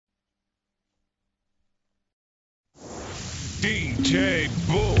DJ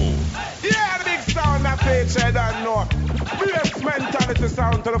Boom. Yeah, the big sound that feature, you don't know. Bass mentality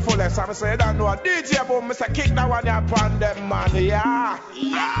sound to the fullest. I'm saying, you don't know. DJ Boom, Mr. Kick that one upon them, man. Yeah.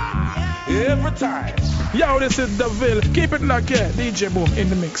 Every time. Yo, this is Deville. Keep it locked, yeah. DJ Boom in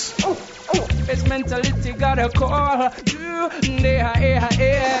the mix. It's mentality gotta call you. DJ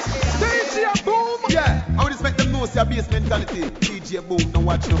Boom. Yeah, I would expect them to know your bass mentality. DJ Boom, now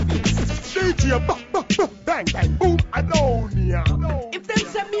watch your bass. DJ bang, bang, boom, alone, yeah. If them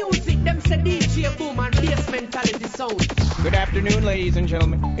say music, them say DJ Boom and bass mentality sound. Good afternoon, ladies and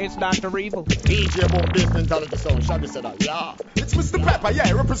gentlemen. It's Dr. Evil. DJ Boom, bass mentality sound. Shall we say that? Yeah. It's Mr. Pepper,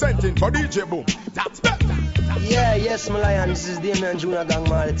 yeah, representing for DJ Boom. That's better. Yeah, yes, my lion. This is Damien Junior Gang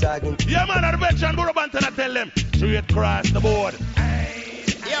Marley talking. Yeah, man, I'm the veteran Burabantana. Tell them straight across the board.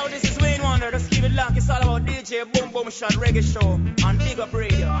 Yo, this is Wayne Wonder. Just keep it locked. It's all about DJ Boom Boom Shot Reggae Show on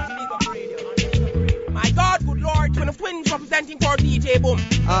Bigupradio. My God, good Lord, twin of twins representing for DJ Boom.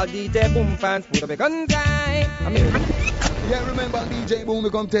 All DJ Boom fans put up a gun guy. Yeah, remember DJ Boom, the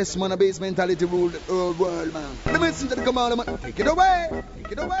contest, man, a bass mentality rule the whole world, man. The messenger to come on, man. Take it away.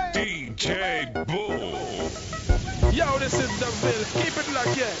 Take it away. DJ Boom. Yo, this is Deville. Keep it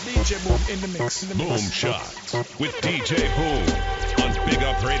locked, yeah. DJ Boom in the mix. Boom Shots with DJ Boom on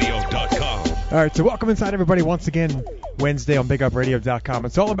Bigupradio.com. All right, so welcome inside, everybody, once again, Wednesday on Bigupradio.com.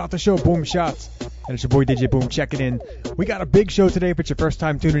 It's all about the show Boom Shots, and it's your boy DJ Boom checking in. We got a big show today. If it's your first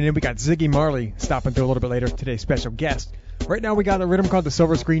time tuning in, we got Ziggy Marley stopping through a little bit later, today's special guest. Right now, we got a rhythm called The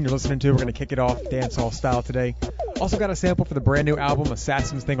Silver Screen you're listening to. We're going to kick it off dancehall style today. Also got a sample for the brand new album,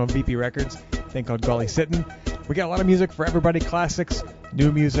 Assassin's thing on VP Records, thing called Gully Sittin'. We got a lot of music for everybody, classics,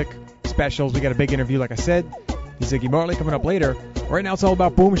 new music, specials. We got a big interview, like I said. Ziggy Marley coming up later. Right now, it's all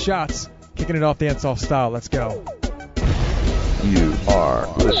about Boom Shots. Kicking it off dancehall style. Let's go. You are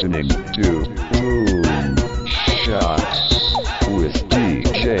listening to Boom Shots with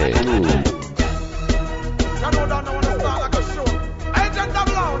DJ Boom.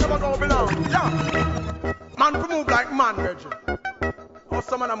 Man, to move like man, Reggie. Oh,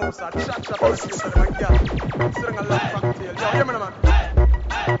 some of them moves are chat, like yeah. Sitting a lot of tail. Yo, hear me, man.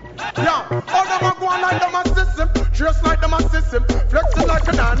 Yeah, all them are going like them a system, dressed like them a system, flexing like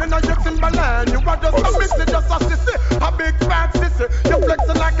a man in a your Timberland. You are just a mixy, just a sissy, a big fat sissy. You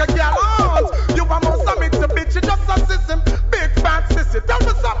flexing like a gal aunt. You are most a mixy bitch, you just a system, big fat sissy. Tell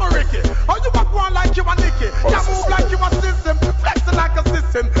me something, Ricky. Or you are going like you a Nicky. You move like you a system, flexing like a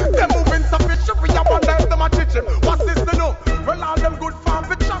system. They moving some fishy, we are one of them a chicken. What's this to know? Well, all them good farm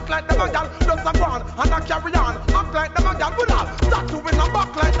for chat like them a gal, just a go on and a carry on. Act like them a gal, good all. Tattoo in a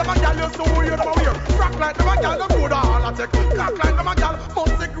back like them a gal, you so weird them a weird. Rock like them a gal, you good all. I take cock like them a gal,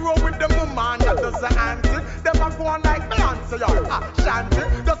 must they grow with them woman that does the auntie. Them a go on like Beyonce or Shanty.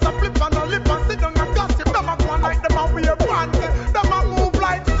 Just a flip and a lip and sit down and gossip. Them a go on like them a wear panty. Them a move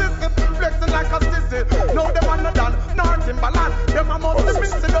like sissy, flexing like a sissy. No, them a no done, nor Timberland. Them a must be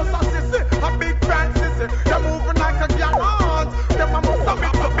mixy, just a sissy, a big fat sissy. They moving like a gal aunt. Them a must a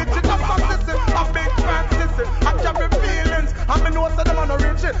mix a bitch, just a sissy, a big fat sissy. I carry feelings, and me know say them a no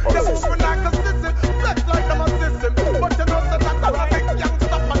reach it. They moving like a sissy, flex like them a sissy. But you know say that a big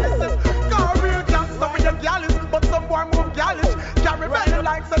gangsta for this. Got a real gangsta with them gallis, but some boy move gallish. Carry belly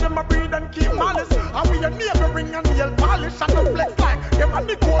like say them a breed and keep malice. And we a neighboring and nail polish and no flex like them a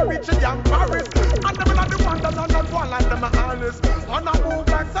the gold reach in young Paris. And them a the one that not one like them a Alice. And a move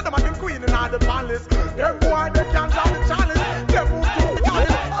like say them a the queen in all the palace. Them boy they can't have the challenge. They move to the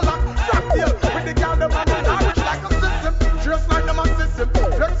gallis, a lot track deal with the gal them a the Irish like a system. Dressed like them a system,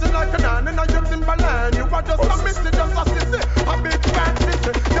 flexing like a man in a your Timberland. You are just a missy, just a sissy, a big fat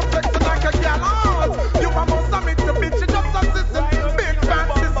sissy. You flexing like a gal aunt. You are most a mixy bitch, you just a sissy, big fat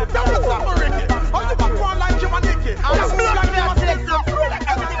sissy. Tell me something, Ricky. Or you are going like you a Nicky. You move like you a sissy.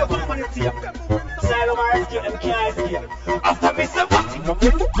 Everything is up on the tape. Say no more escape, them can't escape. After me say what, no me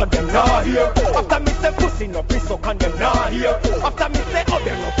look on them not here. After me say pussy, no please so can them not here. After me say oh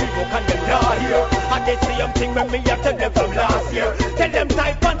there no people can them not here. And they say thing when me have tell them from last year. Tell them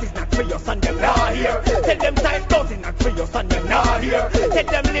tight panties not for your son them not here. Tell them tight clothes not for your son them not here. Tell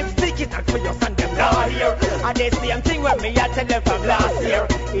them lipstick is not for your son them not here. And they say thing when me have tell them from last year.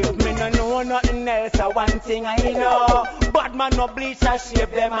 If me no know nothing else, one thing I know. Bad man no bleach and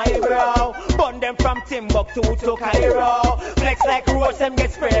shape them eyebrow. Burn them from Timbuktu to Cairo. Flex like roads, them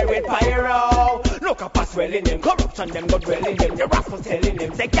get sprayed with pyro. Look up as well in them, corruption them go dwell in them. The rascals telling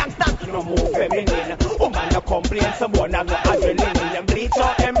them, say gangsters no move feminine. Woman no complain, someone have no adrenaline. Them bleach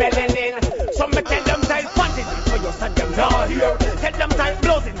out them melanin. Some me tell them tight panties not for your son, them not here. Tell them tight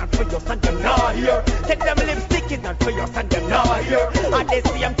blouses not for your son, them not here. Tell them lipstick is not for your son, them not here. here. And the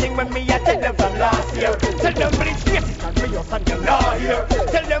same thing when me I tell them from last year. Tell them bleach face is not for us and them not here.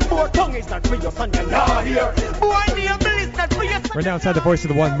 Tell them poor tongue is not for us and them not here. Boy, neighbor is not for us. Right now inside the voice of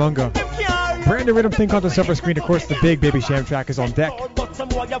the one Munga. Brand new rhythm thing called the Silver Screen. Of course, the big Baby Sham track is on deck. But some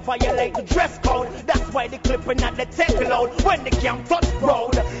more you violate the dress code. That's why they clipping at the tech load when they can't touch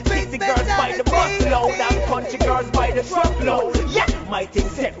road. City girls by the bus load and country girls by the truckload. Yeah, my thing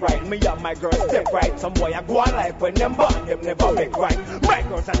set right. Me and my girls step right. Some boy I go on life when them born, them never make right. My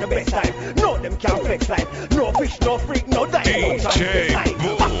girls are the best time. No, them can't flex life. No fish, no freak, no die. DJ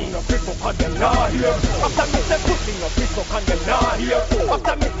Boom. No Facebook on them not here. After me say pussy, no Facebook on them not here.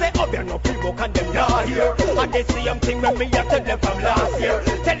 After me say oh, no Facebook on them not here. And they see them thing when me I tell them from last year.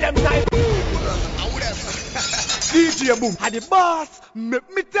 Tell them time. DJ Boom, and the boss,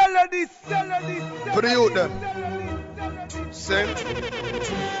 make me tell you this. For the youth them. Sing.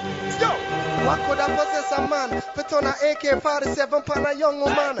 Yo. What could I possess a man? Put on a AK-47 pan a young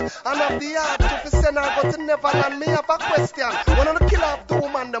woman. And have the heart to send her go to Neverland. Me have a question. One of the killer of the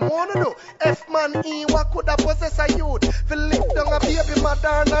woman, them wanna do. F-man E, what could I possess a youth? Fi lick down a baby mother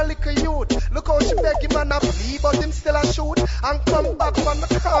and a little youth. Look how she beg him and a flee, but him still a shoot. And come back from the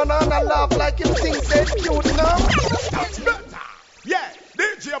corner and a laugh like him thinks they cute now. That's better. Yeah.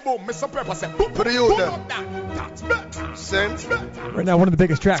 DJ Boom, Mr. Pepper said, boom, For the youth them. that's better. Sing. Right now, one of the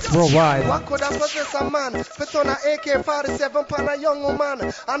biggest tracks worldwide. What could I possess a man? Put on a AK-47 pan a young woman.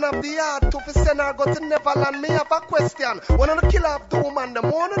 And have the heart to send her go to Neverland. Me have a question. One of the killer of the woman,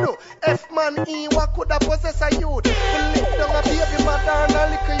 them wanna do. F-man E, what could I possess a youth? Fi lick down a baby mother and a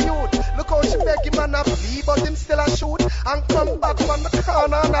little youth. Look how she beg him and a flee, but him still a shoot. And come back from the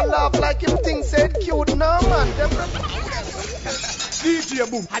corner and a laugh like him thinks it cute. No man, them DJ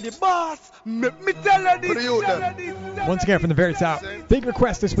Boom, and the boss, make me tell you this. For the youth them. Once again, from the very top. Big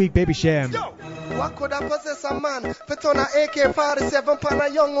request this week, Baby Sham. Yo. What could I possess a man? Put on a AK-47 pan a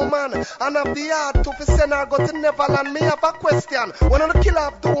young woman. And have the heart to send her go to Neverland. Me have a question. One of the killer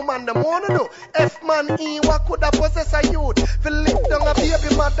of the woman, them wanna do. F-man E, what could I possess a youth? Fi lick down a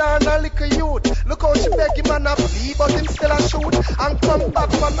baby mother and a little youth. Look how she beg him and a flee, but him still a shoot. And come back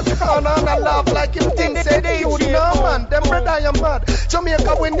from the corner and a laugh like him thinks they cute. No man, them brother I mad.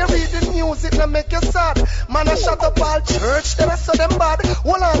 Jamaica, when you read the news, it no make you sad. Man, I shut up all church, then I saw them bad.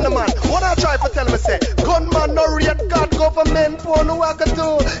 Hold on, the man. What I try to tell me, say, gunman no rate God, government for no I can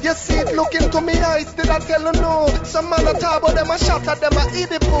do. You see it look into me eyes, did I tell you no? Some man a talk about them, a shot at them, a eat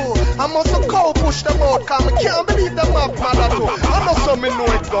the poo. I must a cow push them out, cause I can't believe them up, man, I do. I know so me know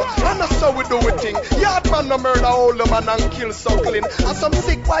it go, I know so we do it thing. Yard man no murder all the man and kill suckling. And some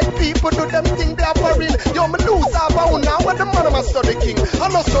sick white people do them thing they are worrying. Yo, me lose our bound now, when the man of my study king. I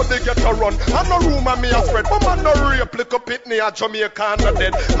know so they get a run, I know rumor me a spread. But man no rape, lick up it near Jamaica and the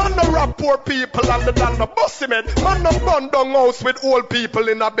dead. Man no rob poor people and the dan no bossy men. Man no burn down house with old people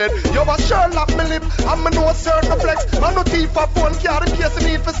in a bed. Yo, a Sherlock me lip, and me know certain flex. Man no thief a phone card in case he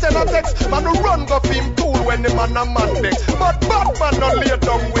need for send a text. Man no run go film tool when the man a man next. But bad man no lay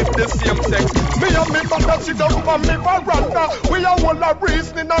down with the same sex. Me and me mother sit down on me veranda. We a whole a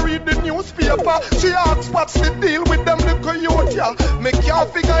reasoning and read the newspaper. She asks what's the deal with them little youth, yeah. Me can't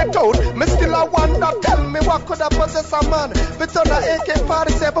figure it out, me still a wonder. Tell me what could I possess a man? But on a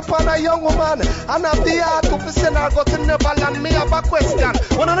AK-47 upon a young woman. And have the heart to send her go to Neverland. Me have a question.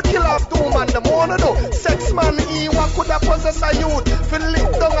 One of the killer of the woman, them wanna do. Sex man E, what could I possess a youth? Feel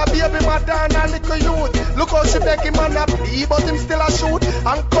lick down a baby mother and a little youth. Look how she beg him and a plea, but him still a shoot.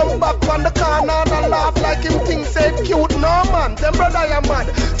 And come back from the corner and a laugh like him thinks it cute. No man, them brother are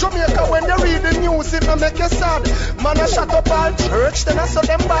mad. Jamaica, when they read the news, it no make you sad. Man a shut up all church, then I saw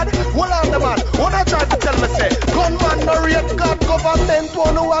them bad. Hold on the man, what I try to tell me say, gunman no rate God, government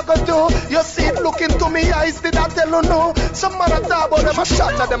won't know what I go do. You see it look into me eyes, did I tell you no? Some man a talk about them a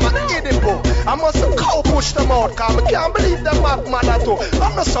shot at them a idipo. I must cow push them out, cause I can't believe them have mother too.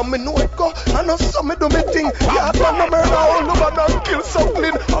 I know some me know it go, I know some me do me thing. Yeah, man no murder all the man and kill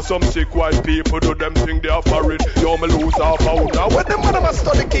suckling. And some sick white people do them thing they are foreign. Yo, me lose half a pound. Now when them man a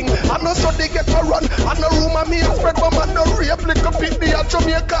study king, I know so they get a run. I know rumor me a spread, but man no rape, lick up it, they a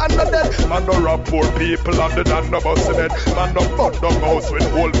Jamaica and the dead. Man no rob poor people and the dan no bust in it. Man no burn down house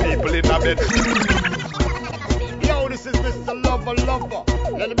with old people in a bed. Yo, this is Mr. Lover.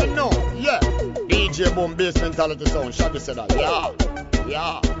 Let me know, yeah. DJ Boom, bass mentality sound. Shut this up.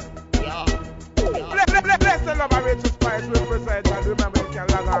 Yeah. Bless the love of Rachel Spice represent, and remember you can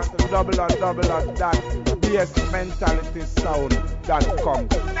log on to www.bsmentalitysound.com.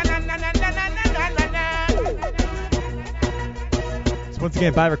 So once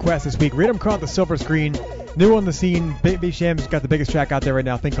again, by request this week, rhythm called the Silver Screen. New on the scene, Baby Sham's got the biggest track out there right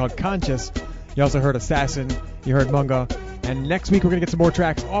now, a thing called Conscious. You also heard Assassin, you heard Munga, And next week we're going to get some more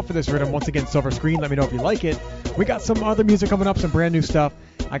tracks off of this rhythm. Once again, Silver Screen. Let me know if you like it. We got some other music coming up, some brand new stuff.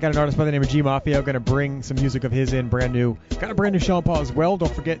 I got an artist by the name of G Mafia. I'm going to bring some music of his in, brand new. Got a brand new Sean Paul as well.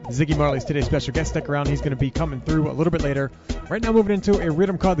 Don't forget Ziggy Marley's today's special guest. Stick around. He's going to be coming through a little bit later. Right now moving into a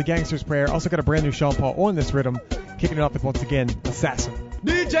rhythm called The Gangster's Prayer. Also got a brand new Sean Paul on this rhythm. Kicking it off with, once again, Assassin.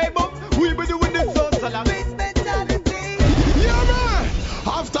 DJ Bob, we be doing this on Salam. Yeah, man.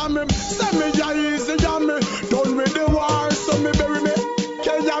 After me, send me ya easy, ya me. Done with the war, so me bury me.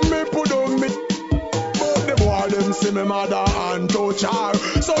 Kenya me put on me. But the boy, them see me mother and touch her.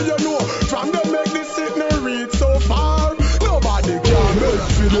 So you know, from them make this signal reach so far. Nobody can make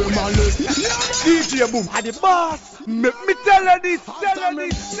for them unless DJ Boom had the boss. Make me tell her this, tell her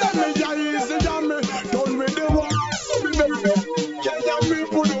this. Send me ya easy, ya me. Done with the war, so me bury me. Kenya me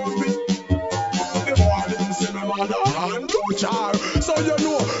put on me. The boy, them see me mother and touch her. So you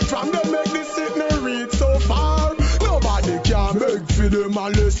know, from them make this signal reach so far. Nobody can beg for them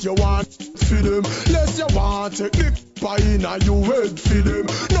unless you want for them. Unless you want to take the pie in and you head for them.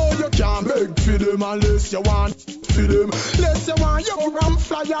 No, you can't beg for them unless you want for them. Unless you want your ram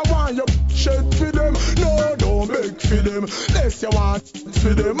fly, you want your shed for them. No, don't beg for them. Unless you want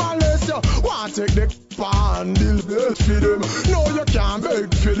for them. Unless you want to take the pie and deal for them. No, you can't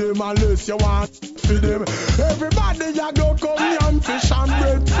beg for them unless you want for them. Everybody you go come yam fish and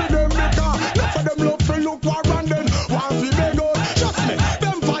bread for them. Because enough of them love for look war and then want to beg out. Trust me,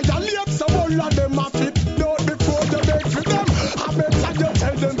 them violate some all of them a fit out before you beg for them. I better you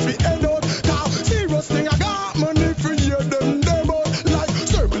tell them to head out. Cause serious thing I got money for you them out. Like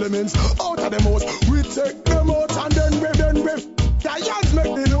supplements out of them house. We take them out and then we the hands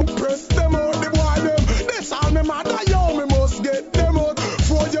make the look press them out. The boy them, this all me mother yo, me must get them out.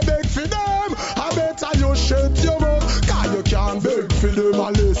 Before you beg for them, I better you shut your mouth. Cause you can't beg for them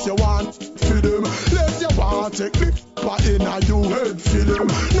unless you want for them. Unless you want take the pot in and you head for them.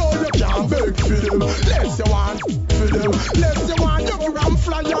 No, you can't beg for them. Unless you want for them. Unless you want your ram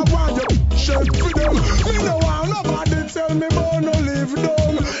fly, you want your shut for them. Me no want nobody tell me about no live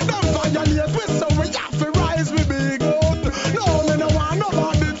down. Them violate we so we have to rise we big out. No, me no want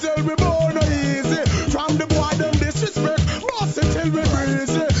nobody tell me about no easy. From the boy them disrespect, boss it till we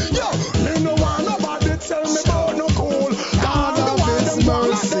breezy. Yo, me no want nobody tell me about no cool. God the one them want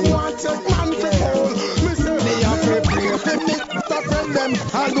like them want take man for cool. Me say me a prepare for me to friend them.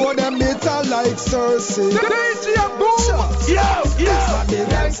 I go them bitter like Cersei. DJ Boom, yo, the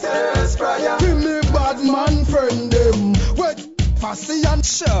gangsters prayer. Give me bad man friend them. Wait, fussy and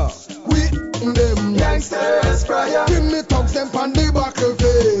sure. We them gangsters prayer. Give me thugs them on the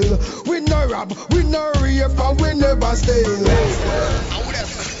battlefield. We no rob, we no rape, and we never steal.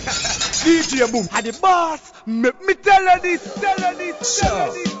 DJ Boom had the boss. Make me tell her this, tell her this, tell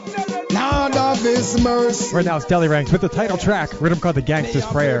her this. Lord of His mercy. Right now it's Deli Ranks with the title track, rhythm called The Gangster's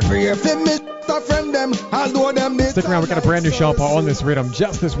Prayer. Stick around, we got a brand new Sean Paul on this rhythm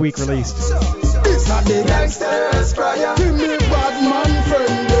just this week released. This are the gangsters prayer. Give me bad man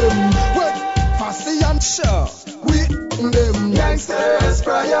friend them. Wait, fussy and sure. We them gangsters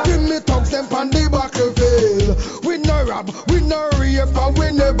prayer. Give me thugs them on the battlefield. We no rob, we no rape, and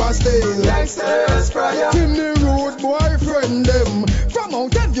we never steal. Gangsters prayer. Give me rude boy friend them. From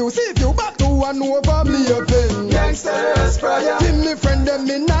Mountain View, see if you back to one over me a pen. Gangsters prayer. Give me friend them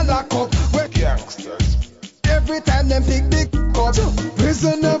in a lock up. We gangsters. Every time them pick the cup,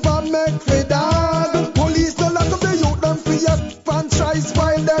 prison never make for dog. Police don't lock up the youth, them fear and try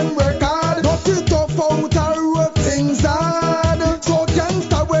spoil them record. Not it tough out and rough things hard. So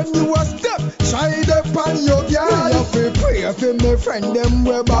gangster when you a step, try them on your yard. Pray for me friend them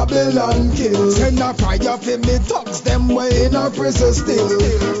where Babylon kill. Send a fire for me thugs them way in a prison still.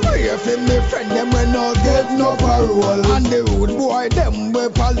 Pray for me friend them when no get no parole. And the rude boy them where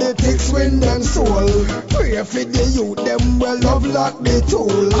politics win them soul. Pray for the youth them where love lock the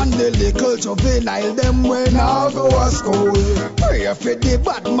tool. And the little juvenile them when now go to school. Pray for the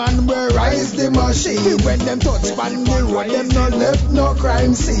bad man where rise the machine. When them touch pan the road them no left no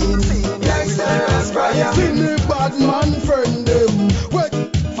crime scene. Gangsters prayer. Give me bad man friend them. Wait,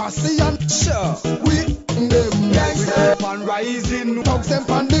 fussy and sure. We them gangsters keep on rising. Thugs them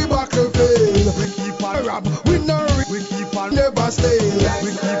on the battlefield. We keep on rob. We no we keep on never stay.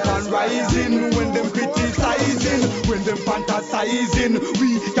 We keep on rising. When them criticizing, when them fantasizing,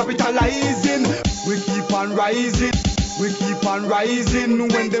 we capitalizing. We keep on rising. We keep on rising.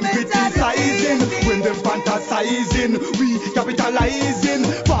 When them criticizing, when them fantasizing, we capitalizing.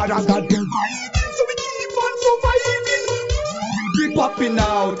 Father God them fighting, so we keep on surviving. Be popping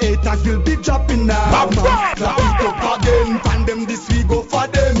out, haters will be dropping now. Clap it up again, fan them this we go for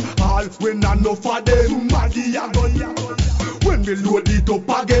them. All when I know for them, Maggie a gun. we load it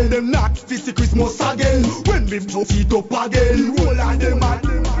up again, them not fizzy Christmas again. When we bust it up again, roll on them man.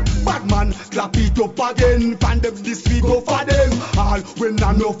 Bad man, clap it up again. Fan them this we go for them. All when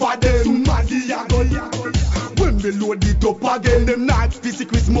I know for them, maddy a go. When we load it up again, them not fizzy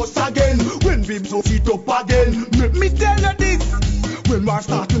Christmas again. When we bust it up again, make me tell you this. When war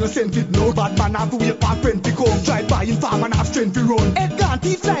start, you no send it no bad man have to wait for friend to come. Try buying farm and have strength to run. Head can't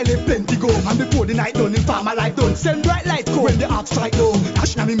eat silent plenty go. And before the night done, in farmer life done. Send bright light come. When the axe strike down,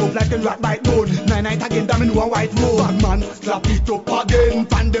 ash na me move like them rat bite down. Night again, damn me know a white road. Bad man, clap it up again.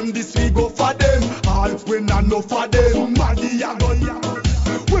 Fan them this we go for them. All when I know for them, maddy a go.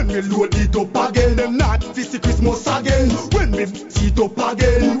 When we load it up again, them not fizzy Christmas again. When we see it up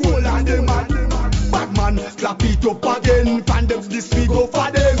again, roll on them man. Bad man, clap it up again. Fan them this we go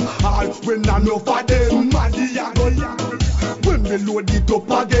for them. All when I know for them, maddy a go. When we load it up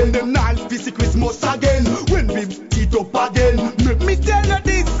again, them not fizzy Christmas again. When we see it up again, make me tell you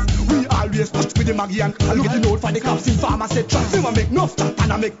this. We always touch with the Maggie and I'll get the note for the cops in farmer set trap. Them a make enough chat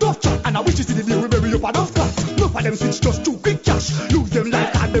and I make tough chat. And I wish you see the deal we bury up a dust clock. Enough of them switch just too quick cash. Lose them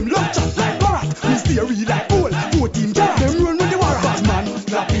like and them love chat like Barat. We stay real like old, 14 jab. Them run with the warrant. Bad man,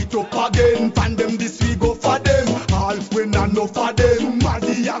 clap it up again. Fan them this we go for them. All when I know for them,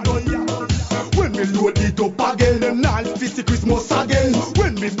 maddy a go. When we load it up again, them not fizzy Christmas again.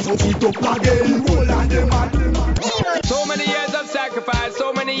 When we put it up again, roll on them man. So many years of sacrifice,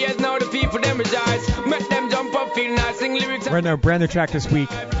 so many years now the people them rejoice. Make them jump up, feel nice, sing lyrics. Right now, brand new track this week.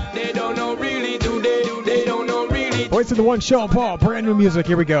 They don't know really, do they don't know really. Voice of the One, Sean Paul, brand new music,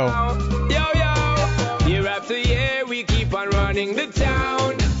 here we go. Yo, year after year we keep on running the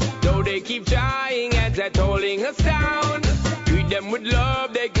town. Though they keep trying and they're holding us down. Treat them with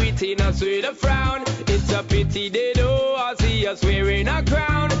love, they greeting us with a frown. It's a pity they don't see us wearing a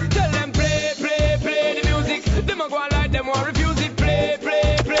crown. Tell them play the music. Them a go and like them want refuse it. Play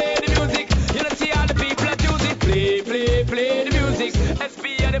the music. You don't see all the people that use it. Play the music.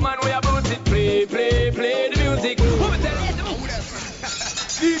 SP are the man we about it. Play the music. What we tell you?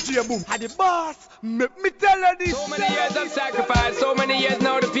 DJ Boom, had the boss. Make me tell you this. So many years of sacrifice, so many years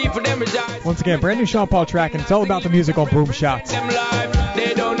now the people them rejoice. Once again, brand new Sean Paul track, and it's all about the music on Boom Shots. Them live,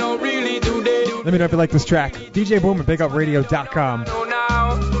 they don't know really, do they? Let me know if you like this track. DJ Boom at Bigupradio.com.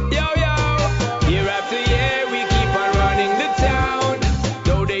 Now, yo, year after year we keep on running the town.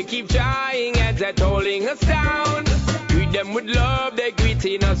 Though they keep trying and they're holding us down. Treat them with love, they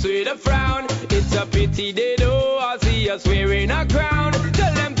greeting us with a frown. It's a pity they don't see us wearing a crown.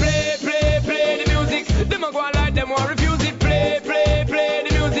 Tell them play the music. Them a go and like them want refuse it. Play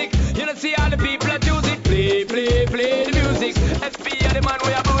the music. You don't see all the people that use it. Play the music. SP are the man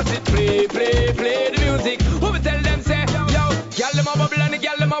we about it. Play the music. What we tell them say, yo, gyal them a bubble and the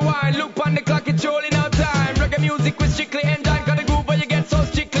gyal them a wine. Look on the clock, it's rolling out time. Reggae music with strictly engine, cause the groove where you get so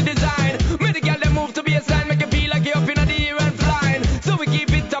strictly designed. Make the gyal them move to be a sign, make you feel like you're up in the air and flying. So we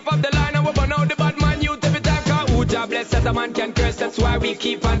keep it top of the line and we burn out the bad man youth every time. Cause who job bless that a man can curse, that's why we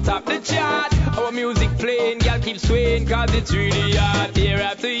keep on top the chart. Our music playing, gyal keep swaying, cause it's really hard. Year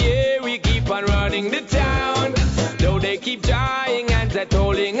after year we keep on running the town. Though they keep trying and they're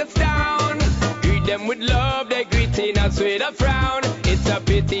holding us down. Greet them with love, they greeting us with a frown. It's a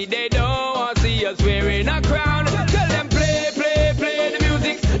pity they don't want to see us wearing a crown. Tell them play the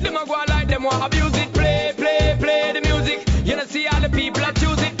music. Them a go and like them want abuse it. Play the music. You don't see all the people that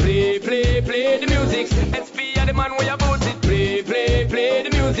choose it. Play the music. SP are the man we about it. Play the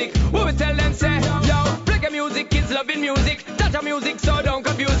music. What we tell them say, yo, reggae music is loving music. That's music, so don't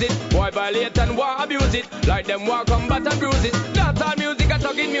confuse it. Boy violate and war abuse it. Like them war combat and bruise it. That's all music, a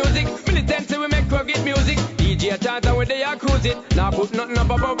talking music. Militancy we make rugged music. DJ chant and when they are cruise it. Now put nothing up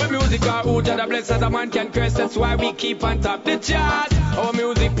above the music. Or who just a bless as a man can curse. That's why we keep on top the chart. Our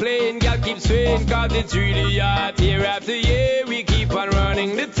music playing, girl keep swaying, cause it's really hot. Year after year we keep on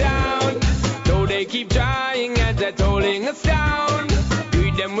running the town. Though they keep trying and they're holding us down.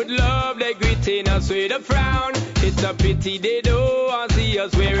 Greet them with love, they greeting us with a frown. It's a pity they don't want to see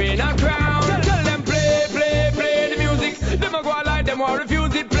us wearing a crown. Tell them play the music. Them a go and like them want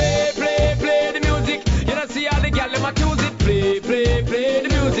refuse it. Play the music. You don't see all the gyal them a choose it. Play the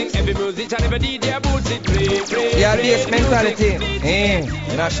music. Every musician, every DJ boots it. Play Yeah, bass mentality.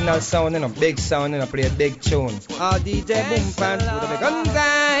 National sound and a big sound and a play a big tune. All DJ Boom fans with a big guns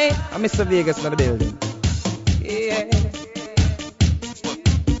eye. I'm Mr. Vegas in the building. Yeah.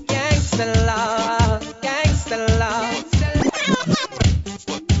 Gangsta love, gangsta love.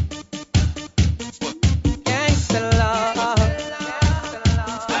 Gangsta love.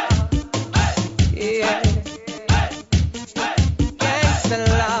 Yeah. Gangsta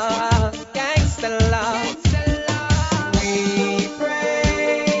love, gangsta love. We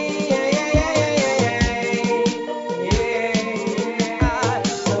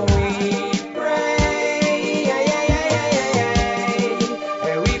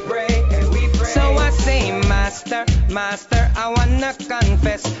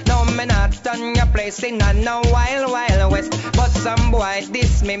confess. No, me not on your place in a no wild, wild west. But some boy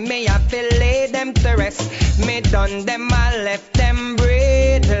diss me have to lay them to rest. Me done them, I left them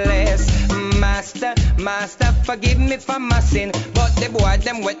breathless. Master, forgive me for my sin. But the boy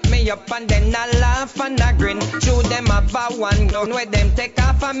them wet me up and then I laugh and I grin. Shoot them up a one gun where them take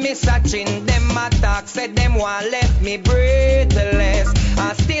off and miss a chin. Them attack said them want left me breathless.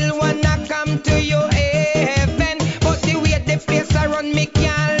 I still wanna come to your heaven, but the way the place around me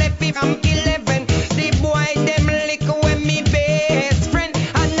can't left it from 11. The boy them lick when me best friend,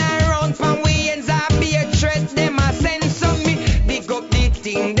 and around from we ends I be a threat. Them a send some me dig up the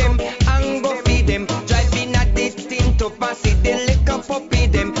thing them and go feed them. Driving at this thing to pass it, the lick up puppy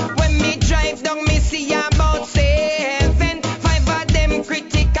them. When me drive down me see about 7, 5 of them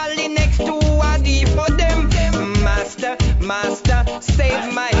critically next to a deep for them. Master,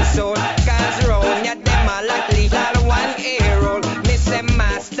 save my soul. Cause round ya them a like little one hero. Me say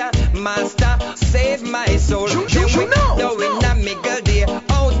master, save my soul. You know. Doing a miggle day,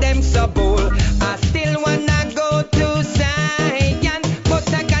 oh them so bold. I still wanna go to Zion,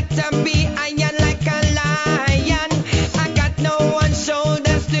 but I got to be iron like a lion. I got no one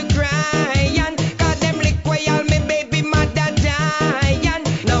shoulders to cry on. Cause them lick way all me baby mother dying.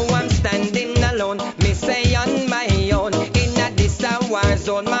 Now I'm standing alone, me say on my own. War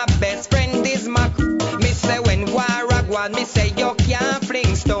zone, my best friend is my crew. Me say when war a go on, me say you can't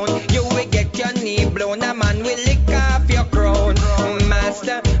fling stone. You will get your knee blown, a man will lick off your crown.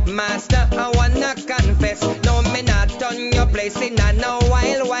 Master, I wanna confess. No, me not on your place in a no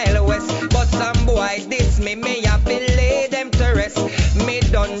wild, wild west. But some boy diss me have to lay them to rest. Me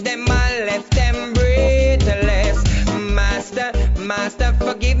done them, I left them breathless. Master,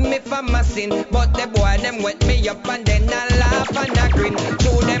 forgive me for my sin. But the boy them wet me up and then I laugh and I grin.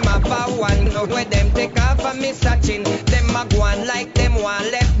 Two them up a one, no where them take off and me searching. Them a go on like them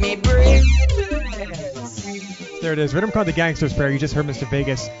one left me breathe. There it is. Rhythm called The Gangster's Prayer. You just heard Mr.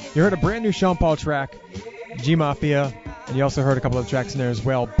 Vegas. You heard a brand new Sean Paul track, G Mafia, and you also heard a couple of tracks in there as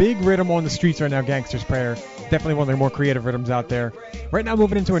well. Big rhythm on the streets right now, Gangster's Prayer. Definitely one of their more creative rhythms out there. Right now,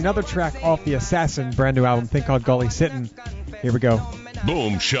 moving into another track off the Assassin brand new album, thing called Gully Sittin'. Here we go.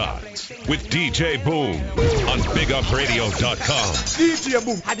 Boom Shots with DJ Boom on BigUpRadio.com. DJ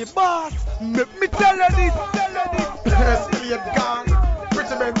Boom, had the boss. Me tell you this. Escalate gone,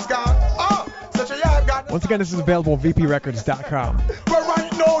 Pretty Ben's gone. Oh, such a yard gone. Once again, this is available at VPRecords.com. But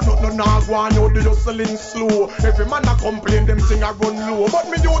right now, no go on out the hustling slow. Every man a complain, them thing a run low. But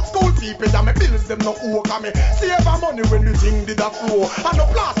me youth school people, that me bills them no owe. Cause me save my money when the thing did a flow. And no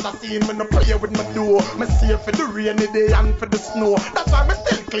plaster scene, me no play with my dough. Me save for the rainy day and for the snow. That's why me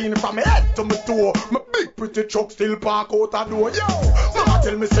still clean from my head to my toe. My big pretty truck still park out a door. Yo, mama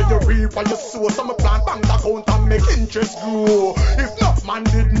tell me say you reap and you sow. So me plant bank account and make interest grow. If not man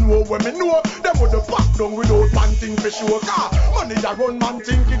did know when me know, them would have packed down without man thing for sure. Cause money a run man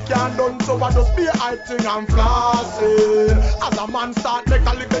think it can't done. So I just be acting and flossing. As a man start make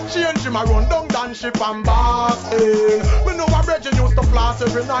a little change, him a run down dance ship and basking. Me know a Reggie used to floss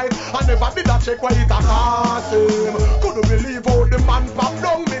every night. I never did a check why it a cost him. Couldn't believe how the man pop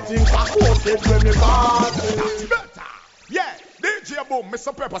down. Me think I quoted when me passing. That's better. Yeah, DJ Boom,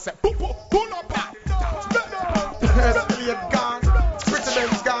 Mr. Pepper said, pull up. That's better. Escalate gone, Pretty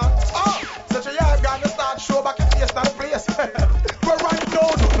Ben's gone. Oh, such a yard gone to start show back in face and place. But right now,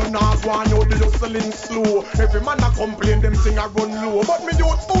 no one out the hustling slow. Every man a complain, them thing a run low. But me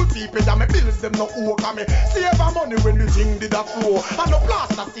youth school people, that me bills them no owe. Cause me save my money when the thing did a flow. And no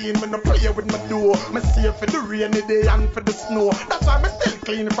plaster scene, me no play with my dough. Me save for the rainy day and for the snow. That's why me still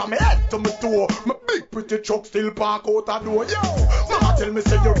clean from my head to my toe. My big pretty truck still park out a door. Yo, mama tell me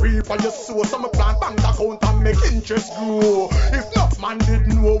say you reap and you sow. So me plant bank account and make interest grow. If not man did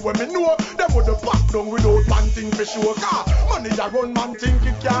know when me know, them would have packed down without man thing for sure. Cause money a run man think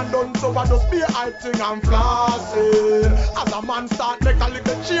it can't done. So I just be acting and flossing. As a man start make a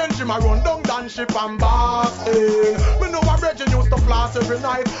little change, him a run down dance ship and basking. Me know a Reggie used to floss every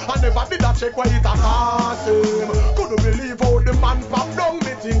night. I never did a check why it a cost him. Couldn't believe how the man pop down.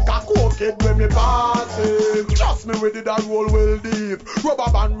 Me think a cokehead when me pass him. Trust me, we did a roll well deep.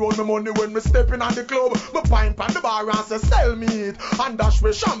 Rubber band roll me money when me stepping on the club. Me pint pan the bar and say sell meat. And dash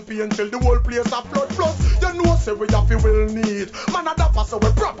with champagne till the whole place a flood. Plus, you know say we have to well need. Man a dapper so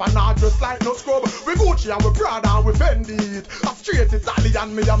we proper now just like no scrub. We Gucci and we Prada and we Fendi it. A straight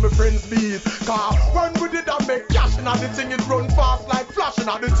Italian me and my friends beat. Cause when we did that make cash in the thing, it run fast like flashing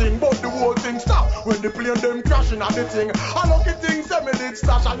at the thing. But the whole thing stop when the plane them crashing at the the thing. A lucky thing, say me did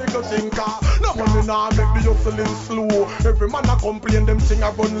stash a little thinker. No money now make the hustling slow. Every man a complain them thing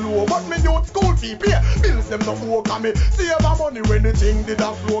a run low. But me youth school fee pay, bills them no work and me save a money when the thing did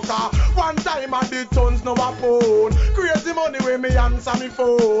a flow. One time I did tons no a phone. Crazy money when me answer me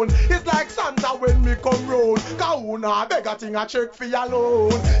phone. It's like Santa when me come round. Kauna beg a thing a check for your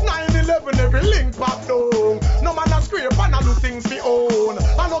loan. 9/11 every link pop down. No man a scrape and a do things me own.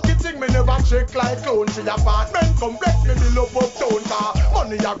 A lucky thing me never check like clown. See apartment complex me bill up uptown.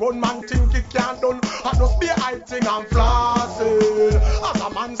 Money a run man think it can't done. I just be hype thing and flossing. As a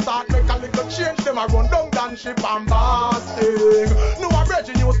man start make a little change, them a run down dan ship and basting. No a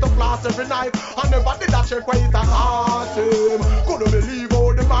virgin used to floss every night. I never did a check where it a cost him. Couldn't believe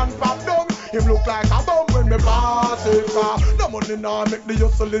how the man pop down. Him look like a bum when me pass him. No money now make the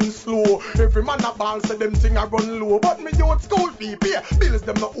hustling slow. Every man a ball say them thing a run low. But me youth school fee pay, bills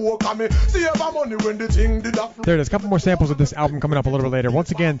them no owe. Me save a money when the thing did a flow. There it is. A couple more samples of this album coming up a little bit later.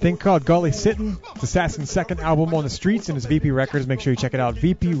 Once again, thing called Gully Sittin'. It's Assassin's second album on the streets and it's VP Records. Make sure you check it out,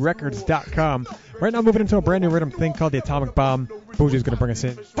 vprecords.com. Right now, moving into a brand new rhythm thing called the Atomic Bomb. Boogie's going to bring us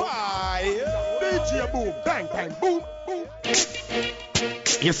in. DJ boom, bang, bang, boom, boom.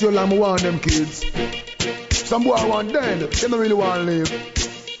 Yes, you like me want them kids. Some boy want them. They don't really want to live.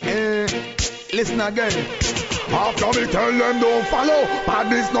 Listen again. After me tell them don't follow,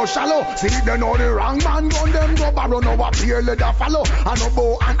 badness no shallow. See they know the wrong man, gun them go barrow. No a peer leather follow, and no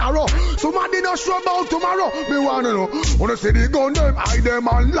bow and arrow. Somebody no sure about tomorrow. Me wanna know, wanna see the gun them, hide them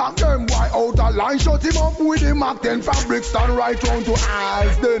and lock them. Why out a line, shut him up with the Mac 10 fabric stand right round to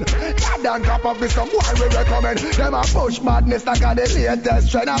Alston. God on top of this, some boy we recommend. Them a push madness like a the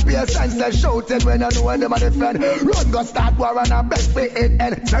latest trend. A be senseless shouted when I know when them a defend. Run go start war and a best way it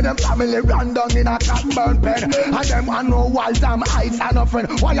end. Say them family run down in a cat burn pen. And them and no walls, them heights and no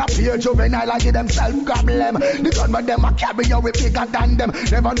friend. While a peer juvenile, I give them self-problem. The gunmen them a carry you with bigger than them.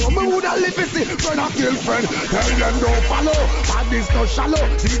 Never know me woulda live to see friend a kill friend. Tell them don't follow, badness no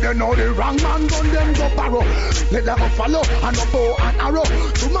shallow. See they know the wrong man, gun them go barrow. Let them go follow, and no bow and arrow.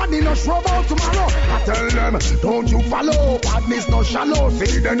 Somebody no shrub out tomorrow. I tell them, don't you follow, badness no shallow.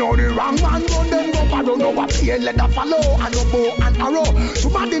 See they know the wrong man, gun them go barrow. No a peer, let them follow, and no bow and arrow.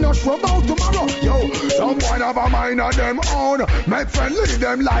 Somebody no shrub out tomorrow. Yo, some boy have a mind of them own. Make friend leave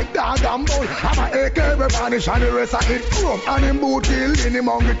them like dog and bone. Have a AK we vanish and the rest of it chrome. And him boot till in him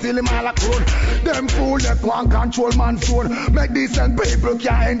hungry till him all a crone. Them fool that one control man's phone. Make decent people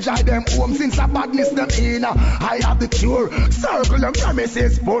can enjoy them home. Since a badness them in, I have the cure. Circle them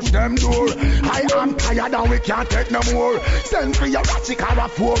premises, push them door. I am tired and we can't take no more. Send for your ratchet car a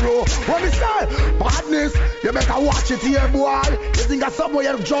 4-0. What is that? Badness, you better watch it here boy. You think that somewhere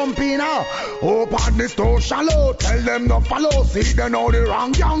you're jumping now? Oh badness don't shallow, tell them no follow. See they know the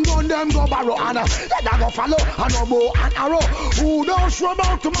wrong young gun them go barrow. And let them go follow, and no bow and arrow. Who don't shrub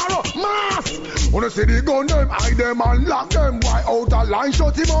out tomorrow? Mass! Wanna see the gun them, hide them and lock them. Why out a line,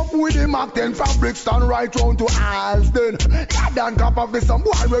 shut him up with the Mac 10 fabric stand right round to Alston. God on top of this, some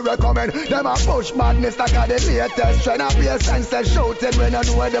boy we recommend. Them a push madness like a the latest trend. A be a senseless shouted when I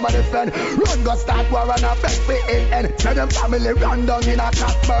know where them a defend. Run go start war and a beg for it end. Say them family run down in a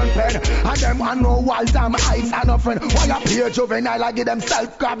cat burn pen. And them and no walls, them eyes and no friend. While a peer juvenile, I give them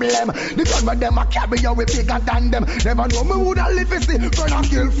self-problem. The gun with them a carry you with bigger than them. Never know me woulda live to see friend and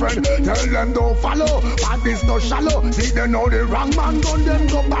kill friend. Tell them don't follow, badness no shallow. See they know the wrong man, gun them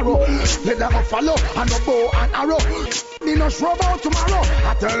go barrow. Let them go follow, and no bow and arrow. They no shrub out tomorrow.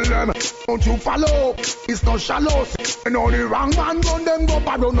 I tell them, don't you follow, it's no shallow. See they know the wrong man, gun them go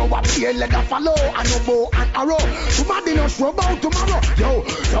barrow. No a peer, let them follow, and no bow and arrow. Somebody no shrub out tomorrow. Yo,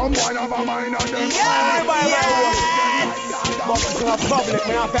 some boy have a mind on them. Public,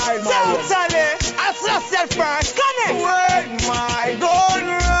 me have to hide my own. Totally, I trust yourself first, connect. When my gun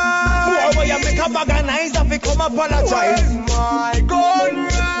run, boy, you make a bag of nice if you come apologize. When my gun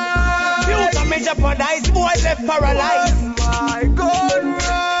run, you can make jeopardize, boy left paralyzed. When my gun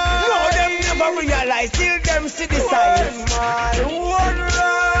run, no, them never realize till them see the size. When my gun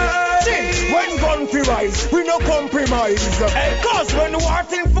run, when gun fi rise, we no compromise. Cause when war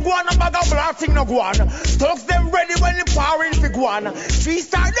thing fi go on, a bag of blasting no go on. Thugs them ready when the powering fi go on. She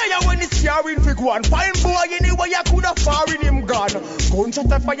start there when the scaring fi go on. Fine boy anyway you coulda foreign him gone.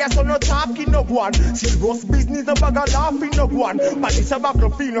 Gunshot and fire so no talking no go on. Serious business a bag of laughing no go on. But it's a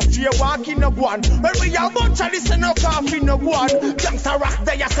battlefield of jaywalking no go on. When we a bunch of this no coughing no go on. Gangsta rock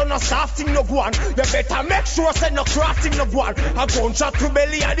there so no softing no go on. You better make sure say no crossing no go on. A gunshot to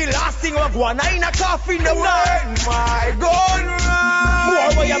belly and the last thing we go on. I ain't a coffee no one. My gun run,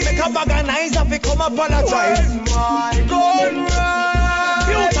 boy when you make a bag of nice if you come apologize. My gun run,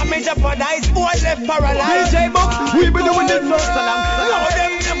 you can make jeopardize, boy left paralyzed. DJ Book, we been doing this for so long. Now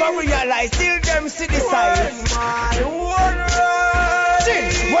them never realize, till them see the size.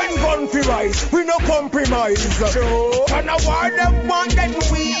 When gun fi rise, we no compromise. And I war them want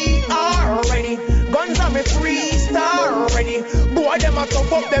that we are ready. Guns are me 3-star ready. Boy them a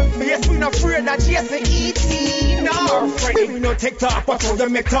tough up them face. We not afraid that Jason E.T. nor Freddy. We no take talk, but how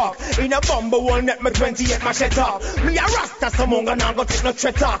them make talk. In a bumble one net me 28 my shit up. Me a rasta some hunger now go take no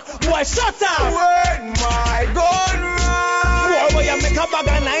threat talk. Boy shut up. When my gun rise, boy you make a bag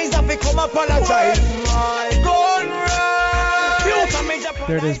of nice and become apologize. When my gun rise.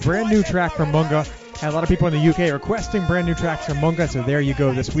 There it is, brand new track from Munga. Had a lot of people in the UK requesting brand new tracks from Munga, so there you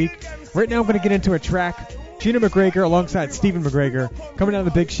go this week. Right now I'm going to get into a track. Gina McGregor alongside Stephen McGregor coming out of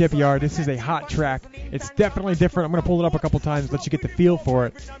the Big Shipyard. This is a hot track. It's definitely different. I'm going to pull it up a couple times, let you get the feel for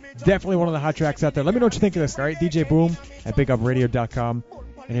it. Definitely one of the hot tracks out there. Let me know what you think of this, all right? DJ Boom at bigupradio.com.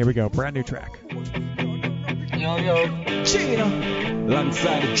 And here we go, brand new track. Yo, Chino.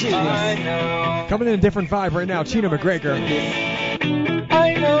 Alongside Chino. Coming in a different vibe right now, Gina McGregor.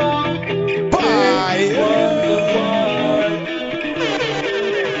 I know.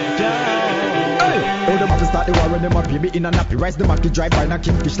 Oh, them have to start the war when them a baby in a nappy. Rise them up to drive by na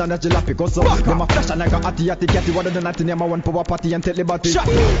kingfish and a jalapy. Cause so them a flash and I got atty catty. What than that in them a one power party and tell the body. Shut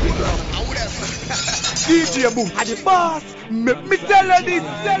DJ Boom, I the boss. Me tell her this.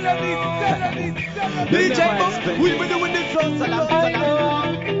 DJ Boom, we been doing this so long.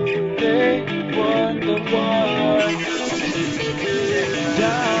 They won the war.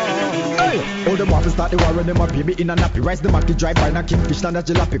 Oh, them have to start the war when them a baby in a nappy. Rise them up to drive by na kingfish and a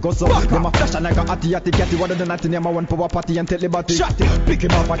jalapy. Cause so them a flash and I got atty catty. What than that in them a one power party and tell the body. Shut it. Pick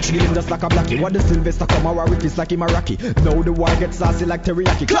him up and chill him just like a blackie. What the Sylvester come a war with is like him a Rocky. Now the war gets saucy like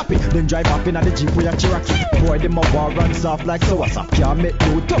teriyaki. Clap it. Then drive up in a the Jeep with a Cherokee. Boy, them a war run soft like sour. Can't make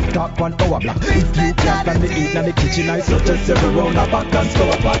no tough talk on our block. If you can't stand the eat in the kitchen, I suggest every round a back and store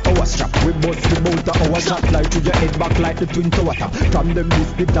up our strap. We bust the motor, our shot fly to your head back like the twin tower. From them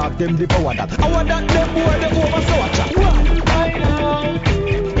this the dark, them devour that. Our that them boy, them over so a chat. I know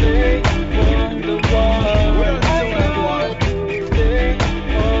they won the war. I know they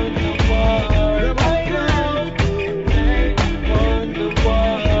won the war. I know they won the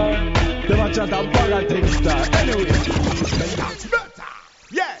war. Them a chat and bag and things start. Anyway, That's better.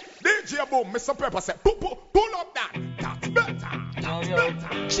 Yeah, DJ Boom, Mr. Pepper said, pull up that. That's better.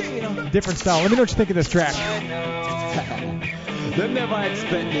 Different style. Let me know what you think of this track. they never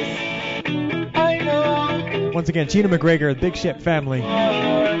expect this. I know. Once again, Gina McGregor, Big Ship Family.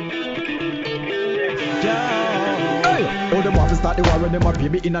 Oh, them have to start the war when them a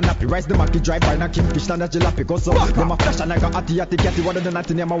baby in a nappy. Rise them up to drive by na kingfish and a jalapy. Cause so them a flash and I got atty catty. What than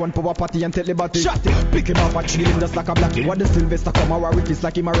that in them a one power party and tell the body. Shut it. Pick him up and chill him just like a blackie. What the Sylvester come a war with is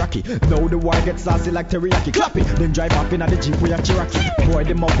like him a Rocky. Now the war gets saucy like teriyaki. Clap it. Then drive up in a the Jeep with a Cherokee. Boy,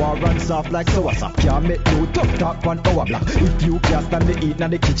 them a war run soft like sour. Can't make no tough talk on our block. If you can't stand the eat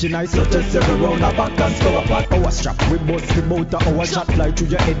in the kitchen, I suggest every round a back and store up our strap. We bust the motor, our shot fly to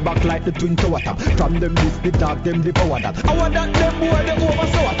your head back like the twin tower. From them this the dark, them devour that. Our that them boy, they over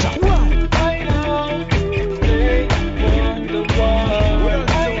so a chat. I know they won the war.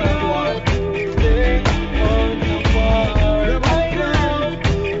 I know they won the war. I know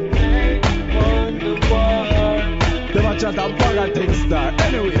they won the war. Them a chat and bag and things start.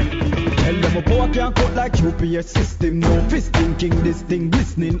 Anyway, tell them a power can't cut like UPS system. No fisting, king this thing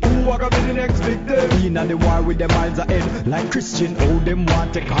glistening. Who are gonna be the next victim? In the war with them eyes ahead like Christian. Oh, them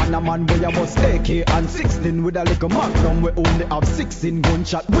want take on a man where you must AK and 16 with a little magnum. We only have 16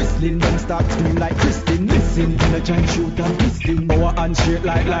 gunshot whistling. Them start scream like Christine. Listen, in a giant shoot and twisting. Our hand straight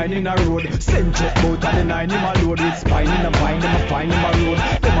like line in a road. Send check bout and the 9 in a load. With spine in a vine, them a fine in a road.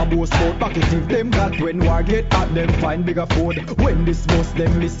 Them a boast bout bucket if them got when war get at them find bigger food. When this most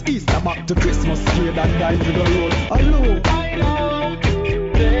them miss Easter back to Christmas scared and die to the road. Hello. I know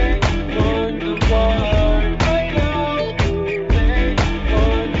they won the war. I know they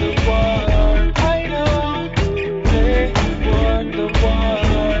won the war. I know they won the war.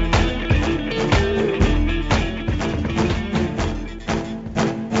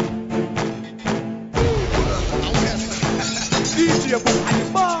 DJ Boom, I the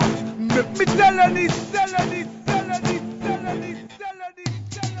boss. Me tell her this.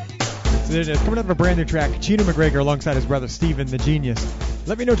 So there it is, coming out of a brand new track, Gina McGregor alongside his brother Steven, the genius.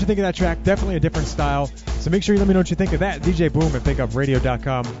 Let me know what you think of that track. Definitely a different style. So make sure you let me know what you think of that. DJ Boom at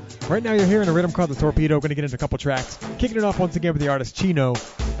bigupradio.com. Right now you're hearing a rhythm called The Torpedo. Going to get into a couple tracks. Kicking it off once again with the artist Chino.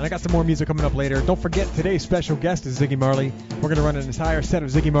 And I got some more music coming up later. Don't forget, today's special guest is Ziggy Marley. We're going to run an entire set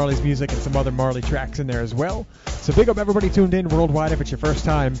of Ziggy Marley's music and some other Marley tracks in there as well. So big up everybody tuned in worldwide if it's your first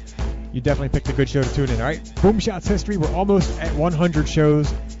time. you definitely picked a good show to tune in, all right? Boom Shots history, we're almost at 100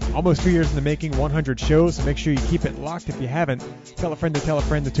 shows. Almost 2 years in the making, 100 shows, so make sure you keep it locked if you haven't. Tell a friend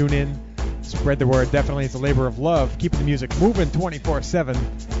to tune in. Spread the word. Definitely, it's a labor of love. Keeping the music moving 24/7.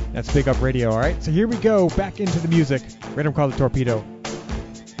 That's Big Up Radio, all right? So here we go, back into the music. Rhythm called the Torpedo.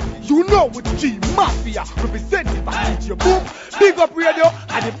 You know it's G Mafia, represented by DJ Boom, Big Up Radio,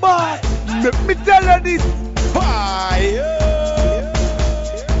 and the boy. Let me tell you this. Fire.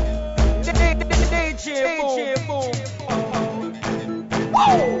 DJ Boom.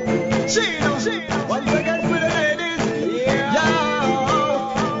 Whoa. Chino. Once again for the ladies. Yeah.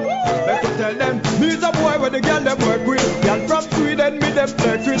 Let me tell them, me's a boy with the girl them work with. Girl from Sweden, me them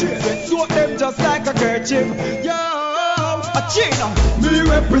flirt with. They sort them just like a kerchief. Yo, a Chino. Me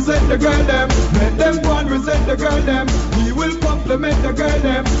represent the girl them. Let them go and resent the girl them. Me will compliment the girl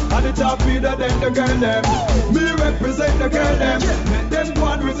them. And the top leader than the girl them. Me represent the girl them. Let them go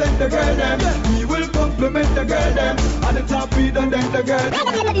and resent the girl them. Me will compliment the girl them. And the top leader than the girl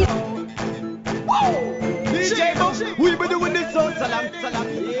them. DJ Boom, we be doing this so salam.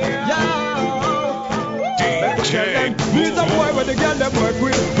 Yeah. DJ Me's a boy with the girl them work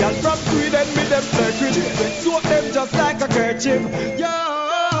with. Girl from Sweden, me them flirt with. They sort them just like a kerchief. Yo,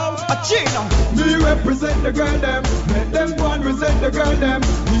 a Chino. Me represent the girl them. Let them go and resent the girl them.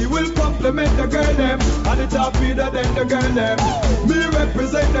 Me will compliment the girl them. And the top leader than the girl them. Me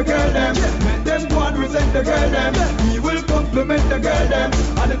represent the girl them. Let them go and resent the girl them. Me will compliment the girl them.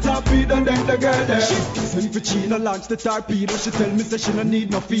 And the top leader than the girl them. Send for Chino launch the torpedo. She tell me say she no need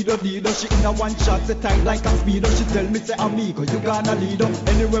no feed or leader. She in a one shot say tight like a speedo. She tell me say amigo you gonna lead up.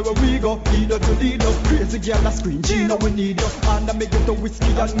 Anywhere where we go, leader to lead up. Crazy girl a scream, Chino we need you. And I make it a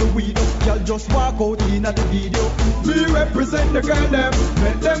whiskey and me weed up. Girl just walk out in the video. Me represent the girl them.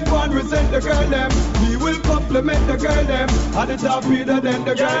 Let them go and resent the girl them. Me will compliment the girl them. And the top leader than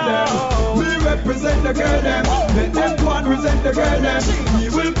the girl them. Me represent the girl them. Let them go and resent the girl them. Me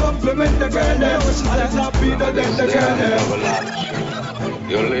will compliment the girl them. And the top leader than the girl them.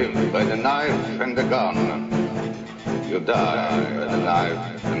 You live by the knife and the gun. You die by the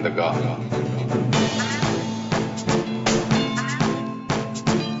knife and the gun.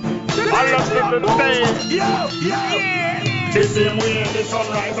 I love the day. Yeah. The same way the sun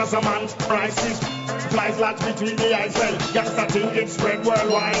rises, a man rises. Flies large between the eyes, well, gangsta thing get spread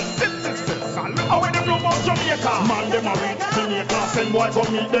worldwide. How when them know about Jamaica? Man, them a read Jamaica. Send boy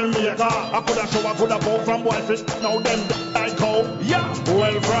come meet them maker. I coulda show, I coulda bow from boy fish. Now them like cow. Yeah.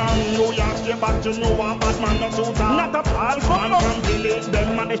 Well, from New York straight back to New York, Batman not shooter. Not a pal. Man from village,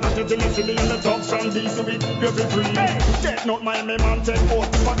 them man they shot it in the city and the dogs from DC. You feel free. Take not my man take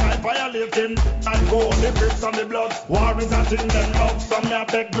oath, but I violate him. I go the bricks and the blood. War is a thing them love. Some me a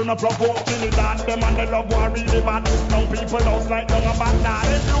beg do not provoke. Trinidad them and the love war really bad. Some people house like down a bad night.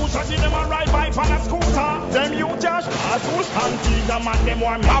 Them blue shotty them a ride bike on a scooter. Them you just a push Antigua man them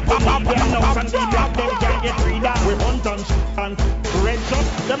want me to leave them now and the black them can't get rid of. We hunt and red shot.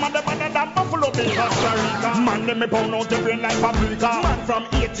 Them and the better than Buffalo Bill Costa Rica. Man them me pound out the brain like paprika. Man from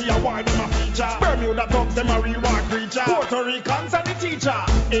 80 a war them a feature. Bermuda thugs them a real war creature. Puerto Ricans are the teacher.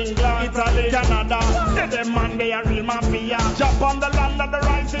 England, Italy, Canada. Say them man they a real mafia. Japan the land of the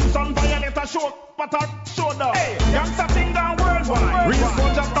rising sun. Violate a show. But I showed up. Hey, youngster thing down worldwide. Real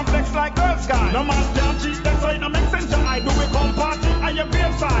soldiers complex like Girl Sky. No man can cheat, that's why it don't make sense. I do it come party on your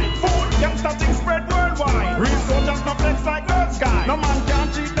beer side. Fool, youngster thing spread worldwide. Real soldiers complex like Girl Sky. No man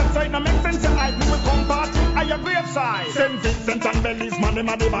can cheat, that's why it don't make sense. I do it come party on your grave side. St. Vincent and Belize, man, them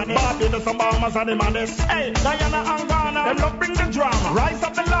are the baddest. Barbados and Bahamas are the maddest. Hey, Diana and Ghana, them love bring the drama. Rise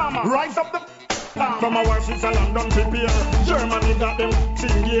up the llama, rise up the from our Switzerland, don't prepare. Germany got them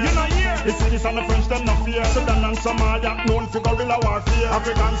sing here. You know here. The Swedish and the French, them not fear. Sudan and Somalia, known for guerrilla warfare.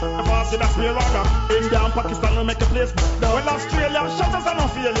 Africans, fast with a spear order. India and Pakistan will make a place. Well, Australia, shut us and no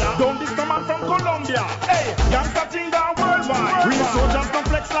failure. Don't this the man from Colombia. Hey, youngster thing down worldwide. Real soldiers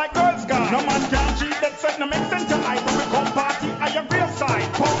complex like Girl Sky. No man can cheat, that set no make sense. I do we come party at your grave side.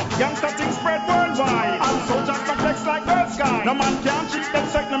 Youngster thing spread worldwide. And soldiers complex like Girl Sky. No man can cheat,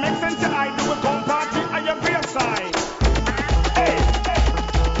 that set no make sense. I do we come party at your grave side.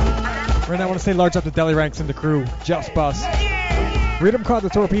 Right now I want to say large up the deli ranks and the crew. Just Bus. Rhythm called the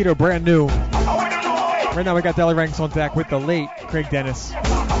Torpedo, brand new. Right now we got deli ranks on deck with the late Craig Dennis.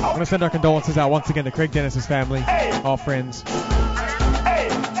 I want to send our condolences out once again to Craig Dennis' family, all friends.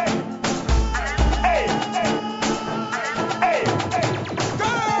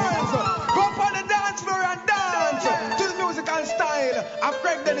 I'm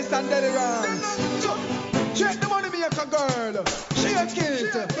Craig Dennis and Deli Ranks. Check the money maker girl. Shake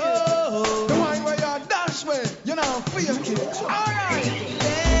it. The wine where you dash with. You know, fake it. Alright.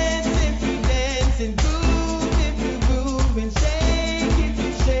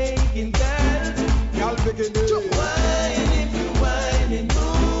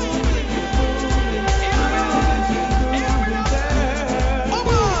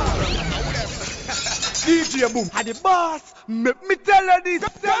 DJ Boom. And the boss, me tell you this.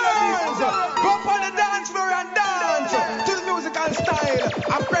 Go up on the dance floor and dance to the musical style.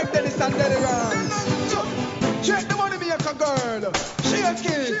 I'm Greg Dennis and Delirance. Check the money maker girl. Shake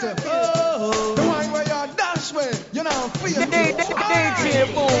it. The one where you dash with. You know, feel it. DJ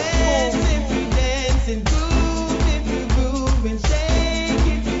Boom. If you dancing, groove, if you grooving, shake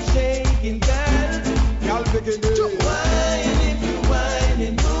if you shaking, girl. Y'all begin it. Wine if you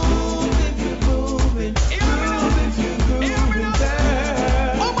whining, move if you moving, groove if you grooving,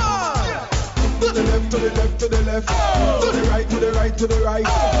 girl. Come on. To the left, to the left, to the left. To the right, to the right, to the right.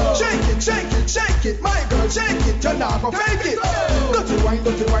 Shake it, shake it, shake it, my girl, shake it. You're not gonna fake it. Dirty wine,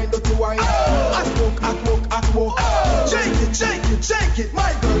 dirty wine, dirty wine. At work, at work, at work. Shake it, shake it, shake it,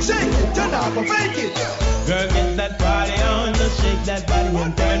 my girl, shake it. You're not gonna fake it. Girl, get that body on, just shake that body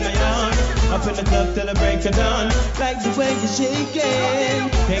and turn me on. Up in the club till the break of dawn, like the way you shake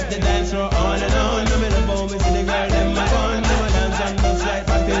it. Take the dance floor on and on. The middle boom is the girl in my bun. Do a dance on the slide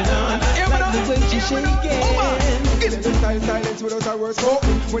until dawn, like the way she shake it. Give them the style silence without a word spoken.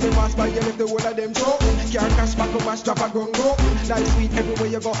 When they pass by, you left the whole of them choking. Can't cash back up and strap a gun broken. Life sweet everywhere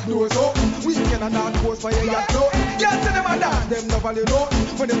you go, doors open. Weekend and not post for your yacht floating. Can't see them a dance, them no value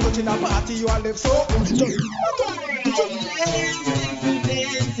nothing. When they touching a party, you are left soaking. If you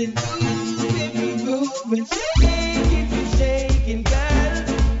dancing, move if you moving, shake if you shaking, girl.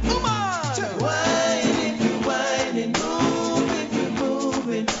 Come on. Wine if you whining, move if you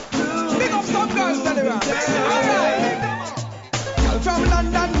moving, groove. Big up some girls, tell them. Girl from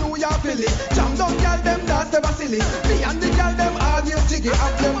London, New York, Philly. Jam down, girl, them dance never silly. Me and the girl, them always jiggy.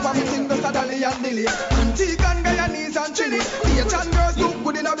 Have them for me sing the Sadali and Dilly. Antique and Guyanese and Chile. Asian girls look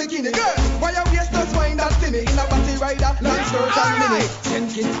good in a bikini. Girl, why you waste us wine that see me in a batty rider, long skirt and mini. 10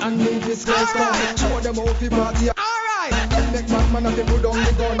 kids and movies, girls come. Show them how to party. Alright, let's make Batman of the put down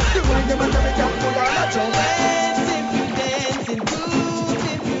the gun. The wine them and every cat put on a jump. Dance if you dancing, groove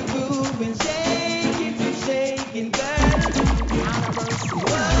if you grooving, shake if you shaking, girl.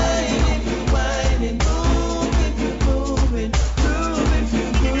 Wine if you whining, move if you moving, groove if you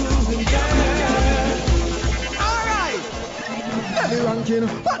grooving, girl. Alright, Daddy ranking,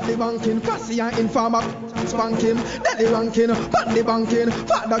 Paddy banking, Fussy and Informer spanking. Daddy ranking, Paddy banking,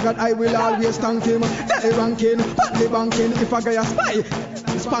 Father God I will always thank him. Daddy ranking, Paddy banking, if I get a spy,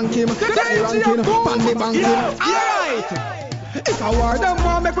 spank him. Daddy ranking, Paddy banking. Alright. If I war them,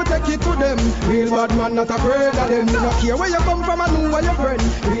 want make we take it to them. Real bad man, not afraid of them. Don't care where you come from and who are your friend.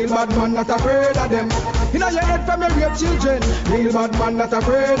 Real bad man, not afraid of them. Inna your head from your rape children. Real bad man, not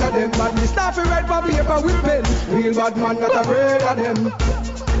afraid of them. Badness not fi write for paper with pen. Real bad man, not afraid of them.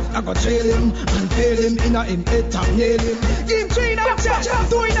 I go trail him and fail him inna him head and nail him. Give him 3 in a chest,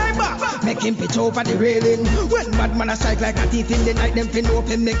 2 in a back. Make him pitch over the railing. When bad man a strike like a thief in the night, them fin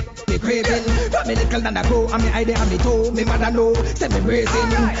open make me craving. From me little than I go, and me eye there and me toe. Me mother know, send me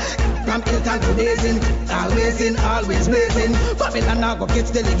bracing. From Hilton to Dazing, always blazing. Babylon I go get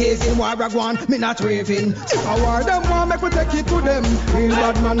steady gazing. War a go on, me not raving. If I war them, want make we take it to them. Real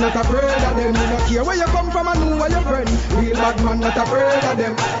bad man not afraid of them. Me not care where you come from and who are your friend. Real bad man not afraid of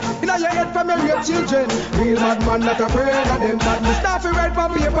them. Inna your head from your rape children. Real bad man not afraid of them. Badness not fi write for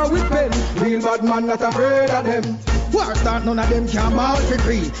paper with pen. Real bad man not afraid of them. War start, none of them can ball for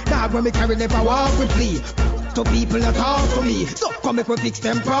free. Dog when me carry never walk with flea. So people that talk to me, so come if we fix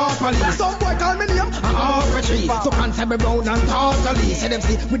them properly. Some boy call me name, I'm off a tree. So Constable Brown and totally. Say them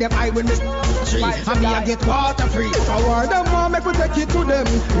see with them eye when me tree. And me I get water free. If I war them, want make we take it to them.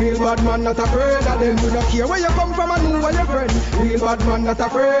 Real bad man not afraid of them. We don't care where you come from and who are your friend. Real bad man not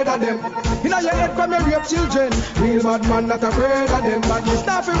afraid of them. Inna your head from your rape children. Real bad man not afraid of them. Badness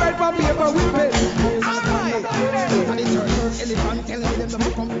not fi write for paper with pen.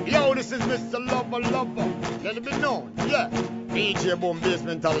 Yo, this is Mr. Lover. Let it be known, yeah. DJ Boom, Bass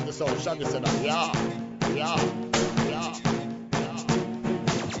Mentality Sound. Shaggy said that, yeah.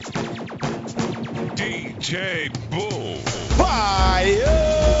 DJ Boom.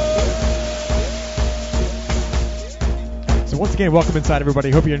 So once again, welcome inside,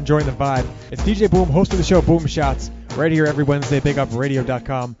 everybody. Hope you're enjoying the vibe. It's DJ Boom, host of the show Boom Shots, right here every Wednesday,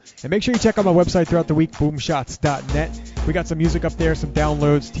 bigupradio.com. And make sure you check out my website throughout the week, boomshots.net. We got some music up there, some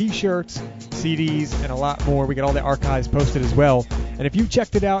downloads, t-shirts, CDs, and a lot more. We got all the archives posted as well. And if you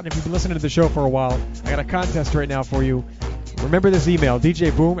checked it out and if you've been listening to the show for a while, I got a contest right now for you. Remember this email,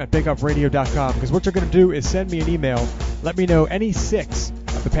 djboom@bigupradio.com, because what you're going to do is send me an email. Let me know any 6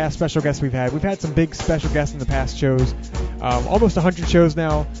 of the past special guests we've had. We've had some big special guests in the past shows, almost 100 shows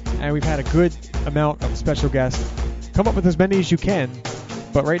now, and we've had a good amount of special guests. Come up with as many as you can,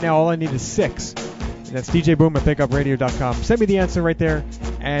 but right now all I need is 6. And that's djboom@bigupradio.com. Send me the answer right there,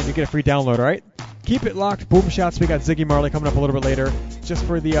 and you get a free download, all right? Keep it locked. Boom shots. We got Ziggy Marley coming up a little bit later. Just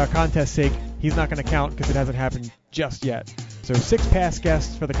for the contest sake, he's not going to count because it hasn't happened just yet. So 6 past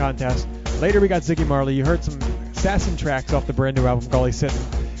guests for the contest. Later we got Ziggy Marley. You heard some assassin tracks off the brand new album, Gully Sittin'.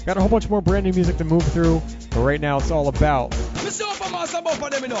 Got a whole bunch more brand new music to move through, but right now it's all about. Mr. Uppermaster above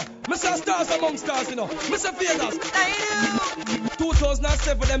them, you know. Mr. Stars among stars, you know. Mr. Vegas.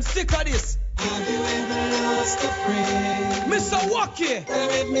 2007, them sick of this. Have you ever lost a friend? Mr. Wacky.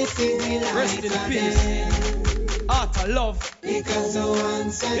 Rest in peace. Art of love. Because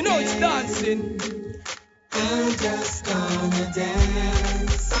once again, you know it's dancing. I'm just gonna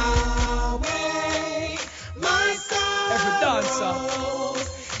dance away my sorrow. Every dancer.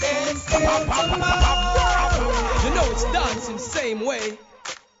 You know it's dancing same way.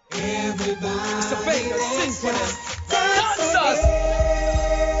 Everybody. Mr. Vegas, sing for them. Dancers.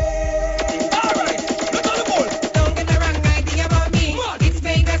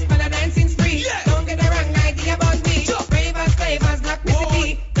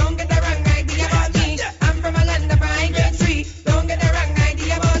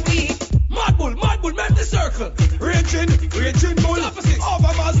 Raging bull,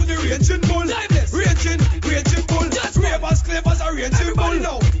 over Mars with the raging bull. Raging bull, ravers, clavers are raging bull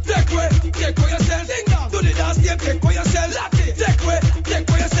now. Take way yourself, do the dance game, take way yourself. Take way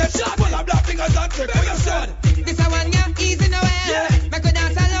yourself, full of black fingers and take way yourself. This a one ya, easy no well. Make we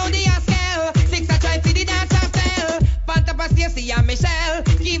dance alone the scale. 6 a try for the dance a fell. Panta Stacy and Michelle.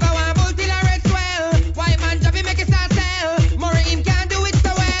 Give a one bull till a red swell. White man Javi make it start sell. Murray him can't do it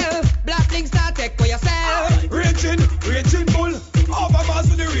so well. Black link start take way yourself. Raging bull, over Mars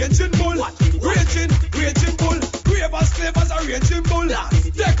with the raging bull. Raging bull, ravers, clavers are raging bull.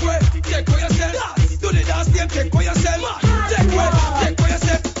 Take way yourself, do the dance game, take way yourself. Take way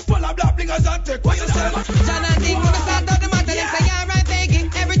yourself, full of black fingers and take way yourself. John and Dean wanna start out the matter, they say yeah right Peggy,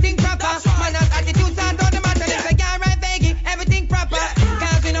 everything proper. Manners, attitude start out the matter, they say yeah right Peggy, everything proper.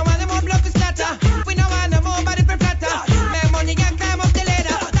 Cause we no want no more blood to splatter, we no want no more body for flatter. Make money and climb up the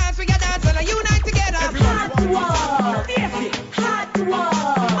ladder, dance we get dance and unite together. Hot war, hot war,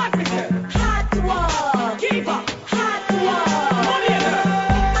 hot war, keep up, hot war, money.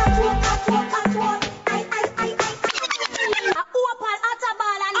 Hot war, Opal,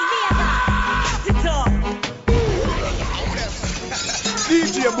 Atabal and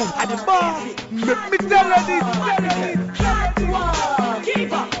DJ Boom at the bar. Make me tell her this. hot war,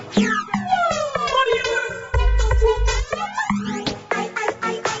 keep up.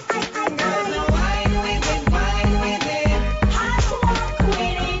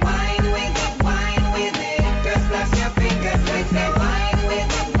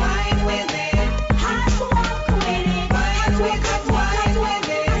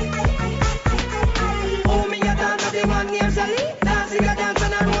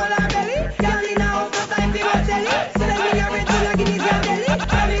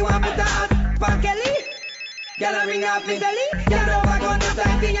 Girl, I ring off me belly. You know I got no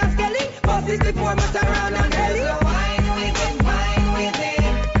time for your skelly. Bust this before much around and belly. So wine with it, wine with it.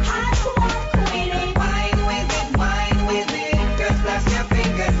 Hot walk with it. Wine with it, wine with it. Girl, flash your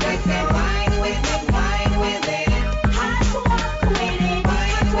fingers like say wine with it, wine with it. Hot walk with it.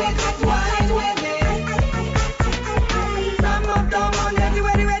 Wine with it, wine with it. From uptown on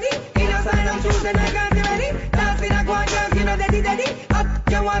ready. Innocent and truth and I got you ready. Dance with a go girls, you know daddy. Up,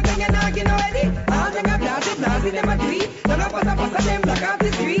 you want and you're not, you know ready. See them a tweet, so no pasa them black off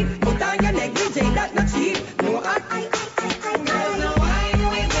the street. Put on your neck, DJ, that not cheap. No, girls, no wine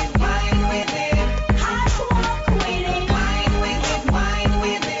with it, wine with it. Hot walk with it, wine with it, wine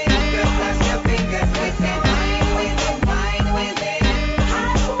with it. Girls, flash your fingers, we say wine with it, wine with it.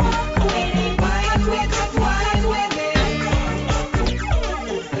 Hot walk with it, wine with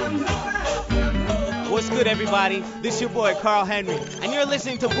it. What's good, everybody? This your boy Carl Henry, and you're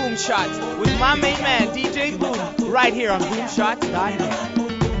listening to Boom Shots with my main man DJ Boom, right here on BoomShots.net.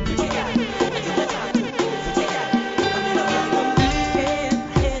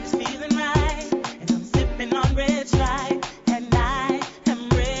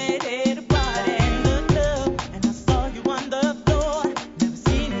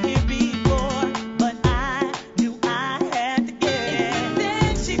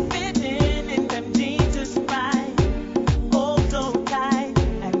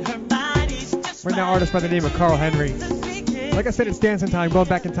 Right now, artist by the name of Carl Henry. Like I said, it's dancing time, going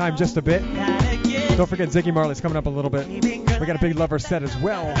back in time just a bit. Don't forget Ziggy Marley's coming up a little bit. We got a big lover set as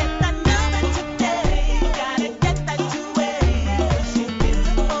well.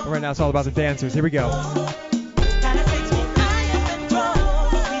 But right now, it's all about the dancers. Here we go.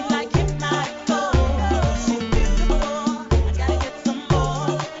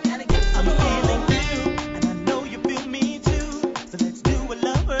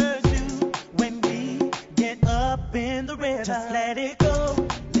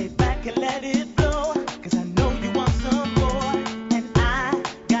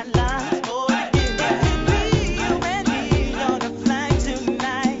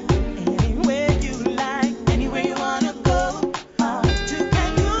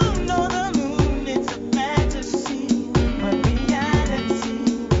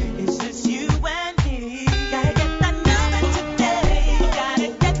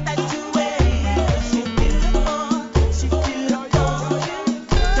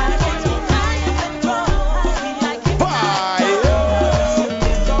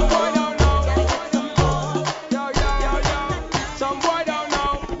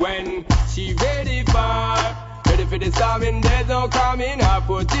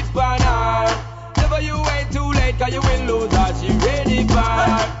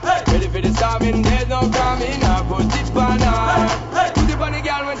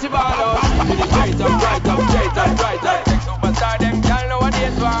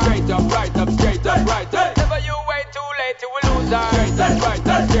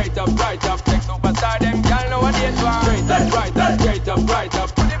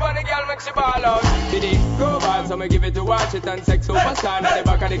 me give it to watch it and sex superstar. Now the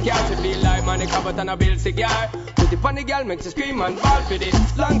back of the car, she feel like money covered and a bill cigar. Put it on the girl, makes you scream and ball for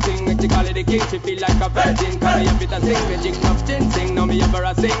this long thing. Make she call it the king, she feel like a virgin. Call me up it and sing, me jing enough chin sing. Now me ever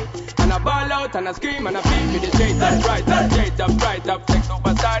a sing. And I ball out and I scream and I feel for the straight up, right up, straight up, right up. Sex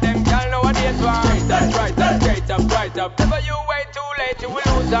superstar, them girl nowadays want. Straight up, right up, straight up, right up. Never you wait too late, you will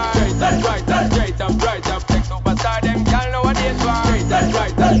lose her. Straight up, right up, straight up, right up. Sex superstar, them girl nowadays want. Straight up,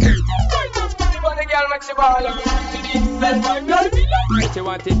 right up, straight up, right up. The girl makes you ball up. Let my girl be like. She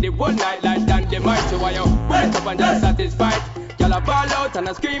wanted the whole night like Dan the mighty. Why you pull it up and just satisfied? Girl, I ball out and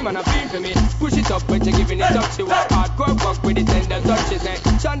I scream and I feel for me. Push it up when she giving it up. She want hardcore fuck with the tender touch. She say,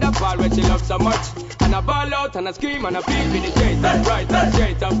 Shonda fall when she loves so much. And I ball out and I scream and I feel for the straight up, right up,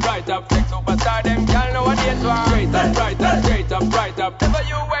 straight up, right up. Sex superstar, them girl nowadays want. Straight up, right up, straight up, right up. Never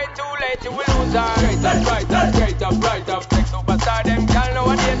you wait too late, you will lose her. Straight up, right up, straight up, right up. Sex superstar, them girl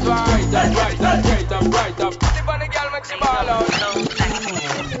nowadays want. Straight up, right up, straight up, right up. The funny girl makes you ball out.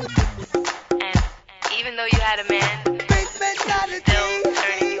 And even though you had a man, still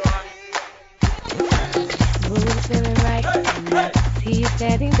turning you on. Smooth feeling right, and I see you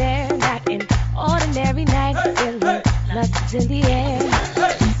standing there, not an ordinary night, feeling lust in the air.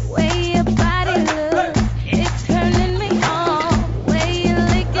 Way your body looks, it's turning me on. Way you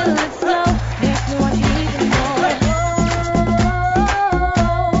lick your lips slow, makes me want you even more.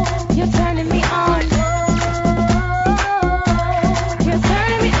 You're turning me on. You're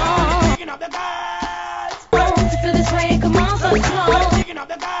turning me on. Picking up the guys. To feel this way, come on, so slow. Picking up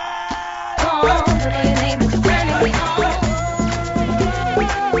the guys. Come on, to know your name is turning me on.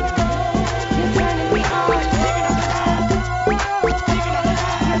 You're turning me on. Picking up the guys. Picking up the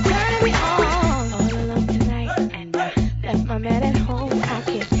guys. You're turning me on. All alone tonight, and I left my man at home. I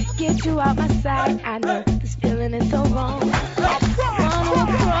can't get you out my sight. I know this feeling is so wrong. Wanna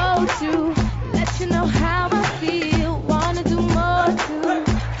approach you, let you know how I feel. Wanna do more to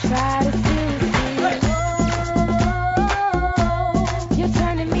try to feel. You're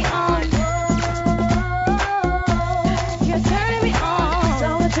turning me on. You're turning me on. So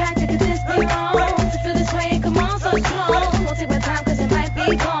attracted to this be wrong. To feel this way, come on, so slow. Won't take my time, cause it might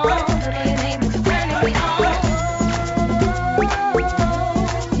be gone. Don't know your name, but you're turning me on.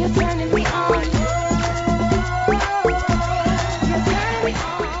 You're turning me on. You're turning me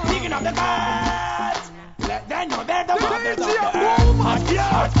on. Picking up the guys. Let them know they're the mothers of the earth.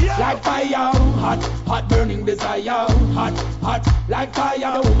 Hot, like fire. Hot, burning desire. Hot, like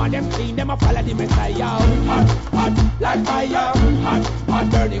fire. The woman them clean, them a follow the Messiah. Hot, like fire. Hot,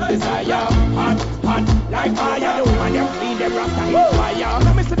 burning desire. Hot, like fire. The woman them clean, them rasta in fire.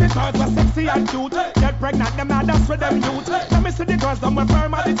 Let me see the girls were sexy and cute. Get pregnant, them not dance with them youth. Let me see the girls them with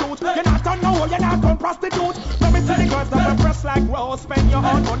firm attitude. You're not on no, you're not on prostitute. Let me see the girls them with press like rose. Spend your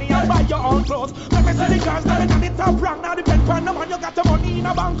own money and buy your own clothes. Let me see the girls them in the top rank. Now depend on the man, you got the money in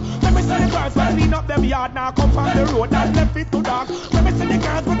a bank. Let me see the girls that clean up them yard. Now come from the road and left it to dark. Let me see the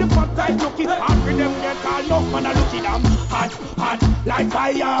girls with the fat tight looking. After them get called no man a looking them. Hot, like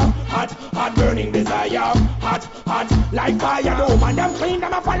fire. Hot, burning desire. Hot, like fire. The woman them clean,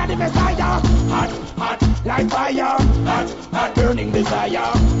 them a follow the Messiah. Hot, like fire. Hot, burning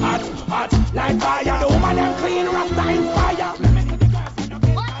desire. Hot, like fire. The woman them clean, rasta in fire.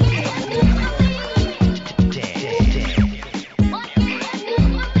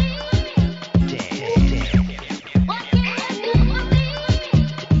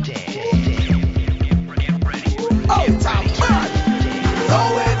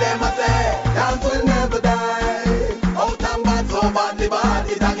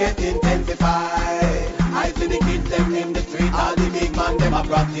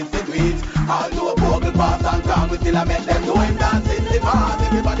 Practice the tweets. All do a vocal pass and crown, we still a make them do him dance in the past.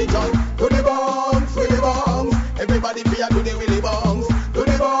 Everybody jump to the bombs, with the bombs. Everybody fear to the willy bombs. To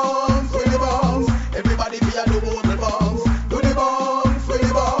the bombs, with the bombs. Everybody fear to vocal bombs. To the bombs, with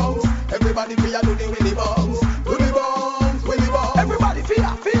the bombs. Everybody fear to the willy bombs. To the bombs, with the bombs. Everybody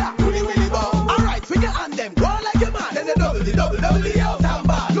fear to the willy bombs. Alright, swing your hand them, go on like a man. Then the double out and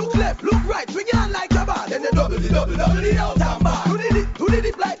bar. Look left, look right, swing your hand like a man. Then the double out and bar. Do the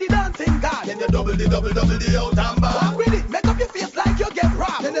dip like the dancing god. Then you double the out and bar. Walk with it, make up your face like you get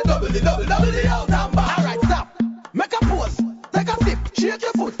robbed. Then you double the out and bar. Alright, stop. Make a pose, take a sip, shake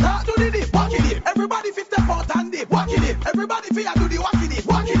your foot, start to the dip, walk it. Everybody fit step out and dip, walk it. Everybody fear do the walk it,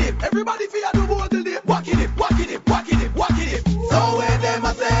 walk it. Everybody fear do both the dip, walk it, walk it, walk it, walk it. So where them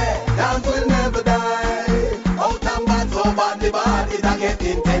a say, dance will never die. Out and bad, so bad, it a get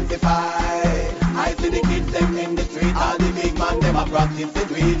intensified. I see the kids them in the street, all the big man them a practice the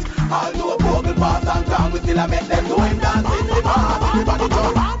tweets. All do a vocal pass and crown, we still a make them do him dance in the bar. Everybody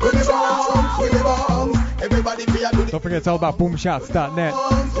jump with the bombs, with the bombs. Everybody feel Don't forget, it's all about boomshots.net.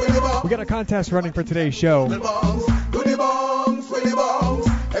 We got a contest running for today's show. We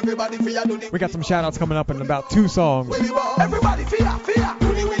got some shout outs coming up in about 2 songs. Everybody fear.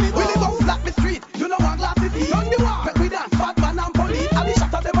 Willy bounce like the street. You know what glass is he? On the wall. Make we dance, Batman and police. And the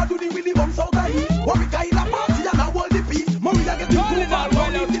shot of them a do the Willy bounce out of heat. What we got in a party and a hold the peace. Maria get the Calling all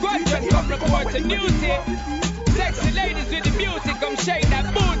well out squadron, come report to duty. Sexy ladies with the beauty, come shake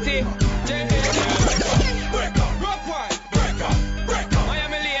that booty. Break up, rock wine. Break up.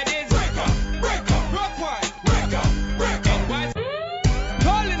 Miami ladies. Break up. Rock wine. Break up.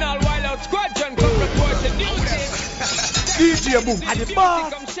 Calling all wild out squadron, come report to duty. DJ Boom and the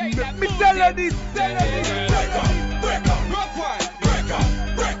boss. Me tell her this. Break up, rock wine. Break up.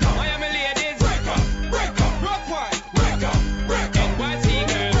 Miami ladies. Break up. Rock wine. Break up. NYC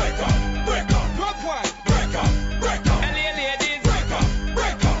girls. Break up. Rock wine. Break up. LA ladies. Break up.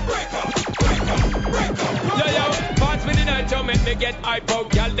 Yo, pass me the night, yo, make me get hype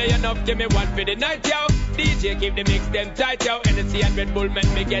out. Y'all day enough, give me one for the night, yo. DJ keep the mix them tight, yo. Energy and Red Bull make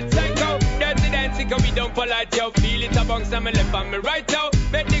me get psycho. Dirty dancing, cause we don't polite, yo. Feel it amongst me left and me right, yo.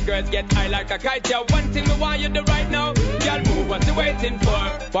 Make the girls get high like a kite, yo. One thing we want you to right now. Y'all move, what you waiting for?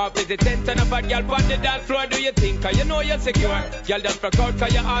 Pop is the tent and a bad y'all on the dance floor. Do you think, cause you know you're secure? Y'all just rock out,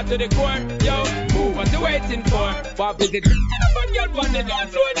 cause you're hard to the core. Yo, move, what you waiting for? Pop is the tent and a bad y'all on the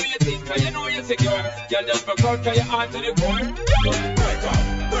dance floor. Do you think, cause you know you're secure? Y'all just rock out, cause you're hard to the core. Yo,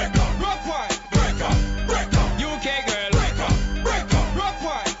 break up, rock wine. UK girl, rock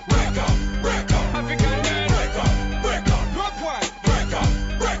wine, African girl, rock wine,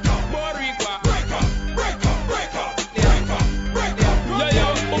 Boricua, yo,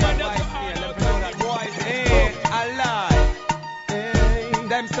 woman that's boys, alive.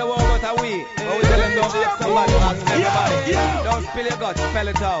 Them say what about a we? But we tell them don't ask somebody, ask everybody. Don't spill your guts, spell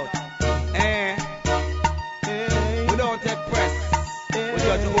it out. We don't take press, we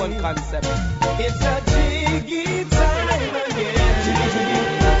judge your own concept. It's a jiggy time again. Jiggy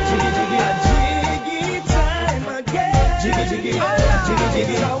time again. Jiggy.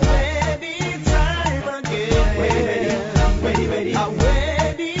 It's a wedding time again. Ready. A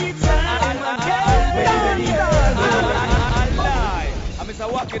wedding time again. I'm Mr.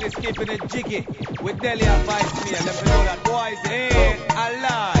 Walking is keeping it jiggy with Delhi and Vice me. Let me know that boys ain't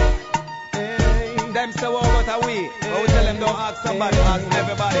alive. Them say what about a we? But we tell them don't ask somebody, ask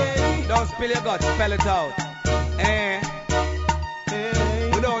everybody. Don't spill your guts, spell it out.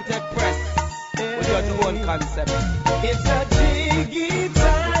 We don't take press, we judge your own concept. It's a jiggy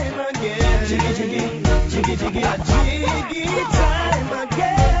time again. Jiggy. A jiggy time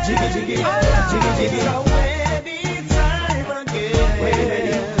again. Jiggy. It's a wedding time again.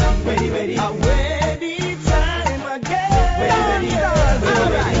 Ready. A wedding time again.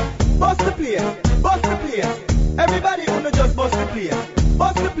 Alright, bust the place. Everybody who know just bust the place.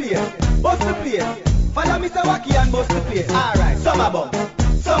 Bust the place. Follow Mr. Wacky and bust the place. Alright, summer bombs.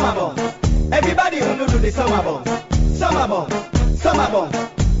 Everybody who know do the summer bombs.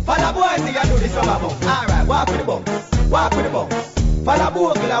 Follow boys here do the summer bombs. Alright, walk with the bombs. Follow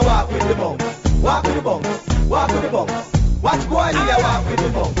boys here walk with the bombs. Watch boys here walk with the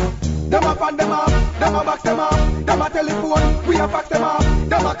bombs. Them a fan them up, them a box them up, them a telephone, we a fax them up,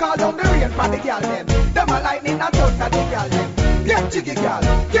 them a call down the rain for the girl them, them a lightning and thunder the girl them. Get jiggy girl,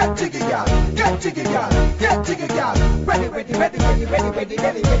 ready girl. Get jiggy girl, ready girl, ready girl.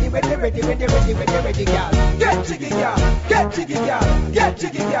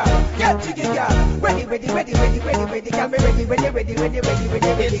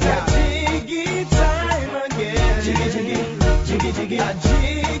 It's a jiggy time again. Jiggy. A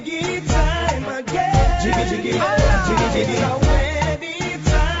jiggy time again. Jiggy. It's a wedding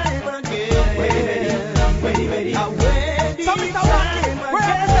time again. Ready. A wedding time again.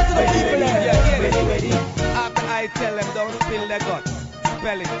 Ready. After I tell them don't spill their guts,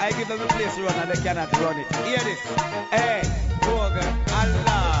 spell it. I give them a place to run and they cannot run it. Hear this. Hey, Bogan,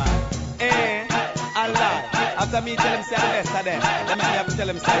 Allah. After me tell them say the best of them, then I have to tell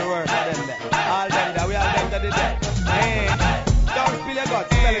them say the worst of them there. All them there, we all them that did that. Hey. Don't spill your guts,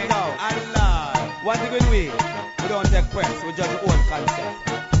 spell it out. Allah. One thing with we don't take press, we judge our own concept.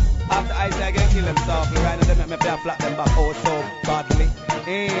 After I say I can kill them softly, right now they make me flap them back oh so badly.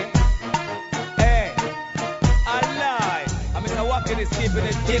 Hey, Allah. I'm Mr. Walking is keeping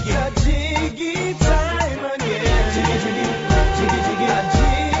it jiggy. It's a jiggy time again. Jiggy. A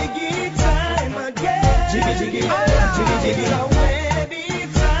jiggy time again. Jiggy. It's a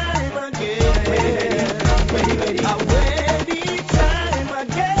wedding time again. Ready. A wedding time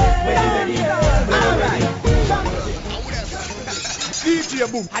again. Alright. DJ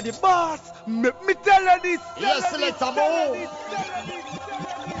DJ Boom, and the boss, make me tell you this. Yes, select a boom.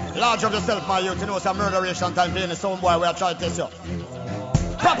 Large of yourself, my youth. You know some murderation time playing the sound boy. We are trying to test you.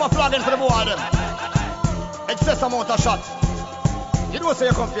 Proper flagging for the boy them. Excess amount of shot. You know say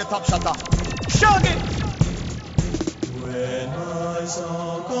you come for your top shotter. Shag it. When I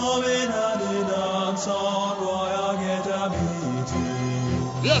saw coming at the dance hall, boy, I get a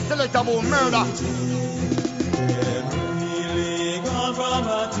beating. Yes, select a boom, murder. Them really gone from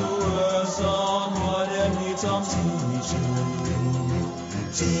bad to worse, some boy, them need some teaching.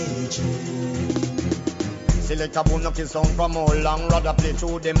 Select a boom, knocking sound from all long. Rather play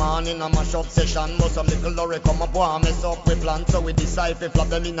through the morning and mash up session. But some little lorry come up and mess up with plan. So we decide to flop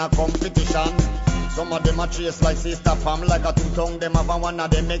them in a competition. Some of them a trace like sister fam. Like a two-tongue, them have a one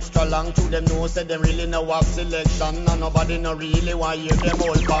of them extra long. Through them know say them really know have selection. And nobody no really want hear them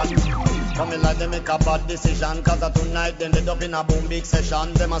all fun. Coming like they make a bad decision. Cause tonight them they up in a boom big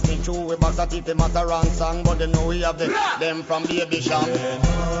session. Them a sneak through with box at if they matter wrong song. But they know we have them from Baby Sham.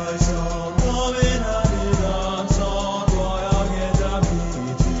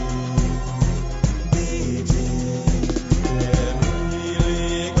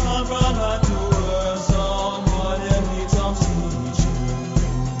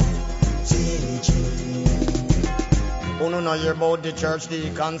 Who no know hear about the church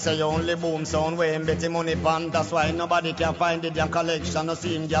deacon say you only boom sound way him betting money pan. That's why nobody can find the damn collection. No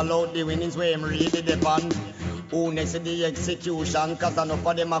see him get out the winnings way him really depend. Who next to the execution? Cause enough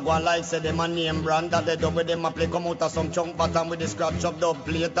of them a go like say them a name brand. That they dub with them a play come out of some chunk pattern with the scratch up dub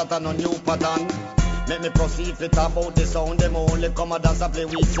plate that a no new pattern. Let me proceed with about the sound. Them only come a dance and play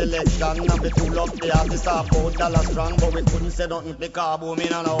with selection. Now we full up the artists about dollar strong. But we couldn't say nothing because boom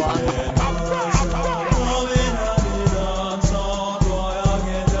in on one.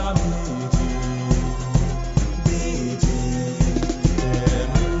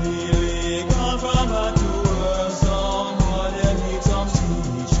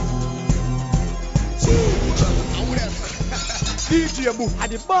 DJ Boom,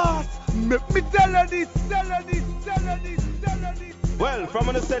 and the boss, make me tell you this. Well, from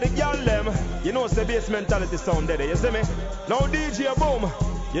when I say the girl them, you know it's the bass mentality sound there, you see me? Now DJ Boom,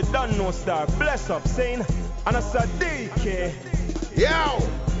 you done no star, bless up, saying, and I said DK. Yo,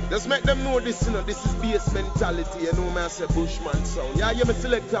 just make them know this, you know, this is bass mentality, you know me I say Bushman sound. Yeah, you me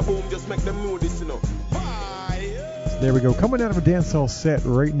select a boom, just make them know this, you know. So there we go, coming out of a dancehall set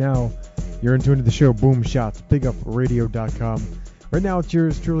right now. You're in tune to the show Boom Shots, Bigupradio.com. Right now it's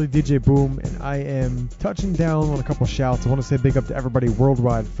yours truly, DJ Boom, and I am touching down on a couple shouts. I want to say big up to everybody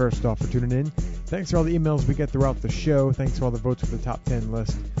worldwide first off for tuning in. Thanks for all the emails we get throughout the show. Thanks for all the votes for the top 10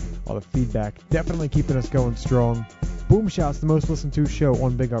 list, all the feedback. Definitely keeping us going strong. Boom Shots, the most listened to show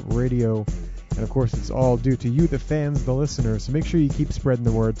on Big Up Radio. And of course it's all due to you, the fans, the listeners. So make sure you keep spreading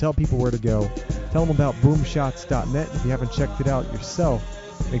the word. Tell people where to go. Tell them about boomshots.net. If you haven't checked it out yourself,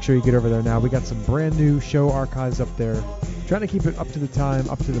 make sure you get over there now. We got some brand new show archives up there. Trying to keep it up to the time,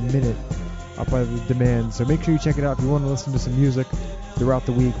 up to the minute, up by the demand. So make sure you check it out if you want to listen to some music throughout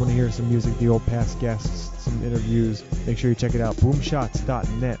the week, want to hear some music, the old past guests, some interviews. Make sure you check it out,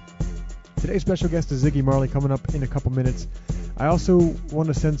 boomshots.net. Today's special guest is Ziggy Marley, coming up in a couple minutes. I also want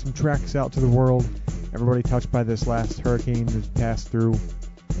to send some tracks out to the world. Everybody touched by this last hurricane that passed through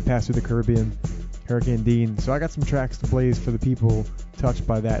the Caribbean. Hurricane Dean. So I got some tracks to blaze for the people touched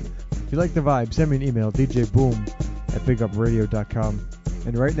by that. If you like the vibe, send me an email, djboom@bigupradio.com.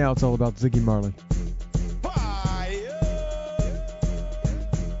 And right now it's all about Ziggy Marley.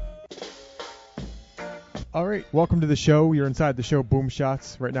 All right, welcome to the show. You're inside the show Boom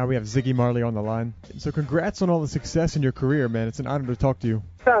Shots. Right now we have Ziggy Marley on the line. So congrats on all the success in your career, man. It's an honor to talk to you.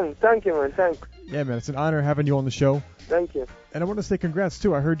 Thank you, man. Thanks. Yeah, man, it's an honor having you on the show. Thank you. And I want to say congrats,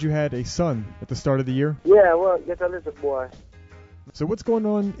 too. I heard you had a son at the start of the year. Yeah, well, get a little boy. So what's going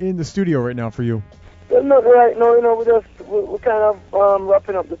on in the studio right now for you? Well, not right now, you know, we're kind of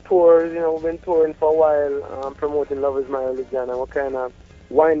wrapping up the tours. You know, we've been touring for a while, promoting Love Is My Religion, and we're kind of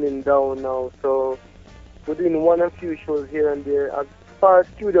winding down now. So we're doing one and few shows here and there. As far as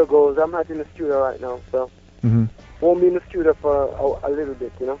studio goes, I'm not in the studio right now, so won't be in the studio for a little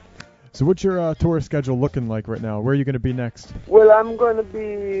bit, you know. So what's your tour schedule looking like right now? Where are you going to be next? Well, I'm going to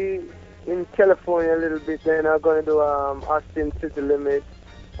be in California a little bit, then I'm going to do Austin City Limits,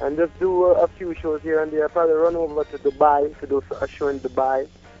 and just do a few shows here and there. I'll probably run over to Dubai to do a show in Dubai.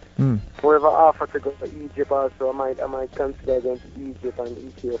 Or if I offer to go to Egypt also, I might consider going to Egypt and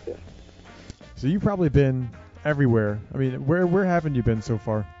Ethiopia. So you've probably been everywhere. I mean, where haven't you been so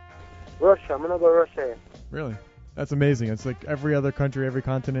far? Russia. I'm going to go to Russia. Really? That's amazing. It's like every other country, every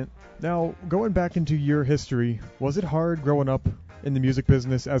continent. Now, going back into your history, was it hard growing up in the music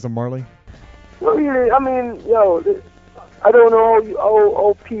business as a Marley? Well, really, I mean, I don't know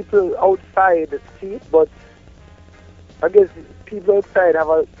how people outside see it, but I guess people outside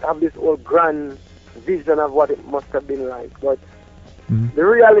have this whole grand vision of what it must have been like. But the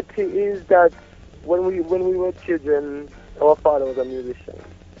reality is that when we were children, our father was a musician.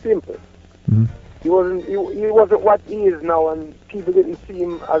 Simple. He wasn't what he is now, and people didn't see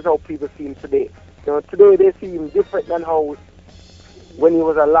him as how people see him today. Today they see him different than how when he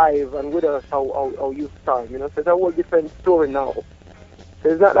was alive and with us, how you saw him. So it's a whole different story now. So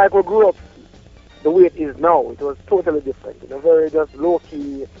it's not like we grew up the way it is now. It was totally different. Very just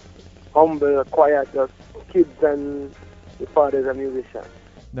low-key, humble, quiet, just kids, and the father's a musician.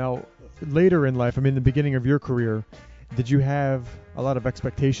 Now, later in life, the beginning of your career, did you have a lot of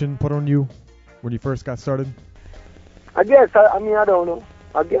expectation put on you when you first got started? I guess. I don't know.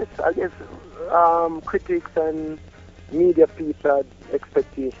 I guess critics and media people had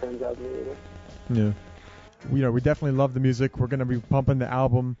expectations of me. Yeah. We definitely love the music. We're going to be pumping the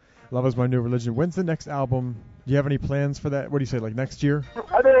album, Love Is My New Religion. When's the next album? Do you have any plans for that? What do you say, like next year?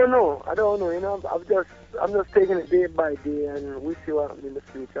 I don't know. I'm just taking it day by day, and we see what happens in the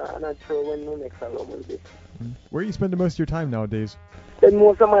future. I'm not sure when the next album will be. Where are you spending most of your time nowadays? Spend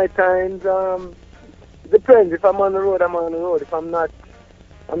most of my time, depends. If I'm on the road, I'm on the road. If I'm not,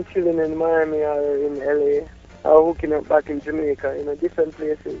 I'm chilling in Miami or in LA or hooking up back in Jamaica, different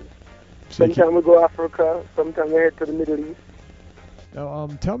places. Sometimes we go Africa, sometimes we head to the Middle East. Now,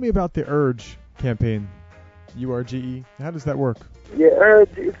 tell me about the Urge campaign, URGE. How does that work? Yeah,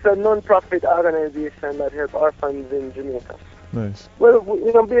 Urge, it's a non-profit organization that helps orphans in Jamaica. Nice. Well,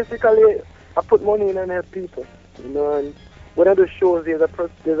 basically, I put money in and help people, and when I do shows, there's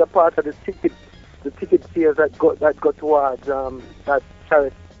a part of the ticket sales that go towards that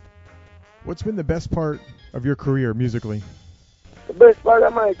charity. What's been the best part of your career musically? The best part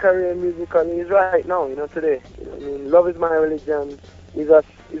of my career musically is right now, today. Love Is My Religion is a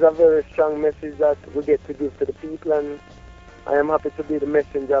very strong message that we get to give to the people, and I am happy to be the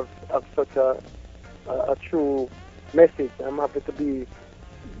messenger of such a true message. I'm happy to be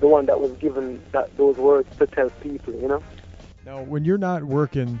the one that was given those words to tell people, Now, when you're not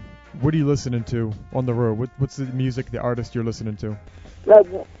working, what are you listening to on the road? What's the music, the artist you're listening to?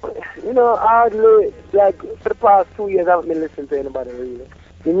 Hardly, for the past 2 years, I haven't been listening to anybody, really.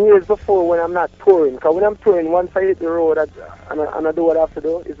 In years before, when I'm not touring, because when I'm touring, once I hit the road and I do what I have to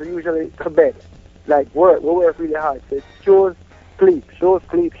do, it's usually to bed. Work. We work really hard. So it's shows, sleep.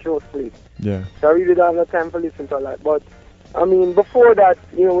 Yeah. So I really don't have time for listening to a lot. But, before that,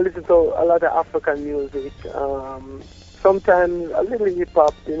 we listen to a lot of African music. Sometimes a little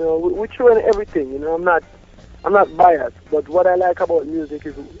hip-hop, we're throwing everything, I'm not biased, but what I like about music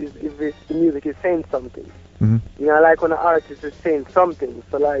is if the music is saying something. I like when an artist is saying something.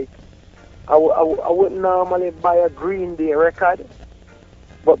 So I wouldn't normally buy a Green Day record,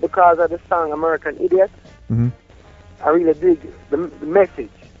 but because of the song American Idiot, I really dig the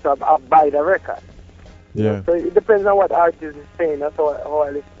message, so I buy the record. Yeah. So it depends on what artist is saying. That's how I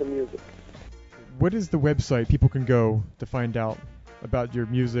listen to music. What is the website people can go to find out about your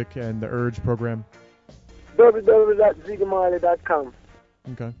music and the Urge program? www.ziggymarley.com.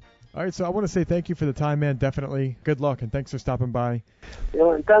 Okay. All right, so I want to say thank you for the time, man. Definitely. Good luck, and thanks for stopping by.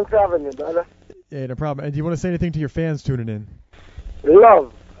 Yeah, and thanks for having me, brother. Yeah, no problem. And do you want to say anything to your fans tuning in?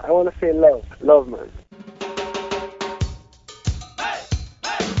 Love. I want to say love. Love, man.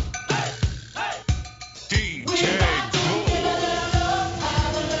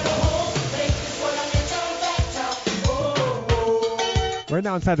 Right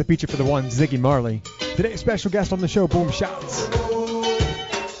now inside the feature for the one, Ziggy Marley. Today's special guest on the show, Boom Shots. Living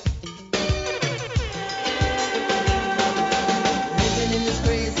in this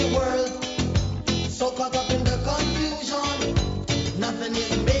crazy world, so caught up in the confusion, nothing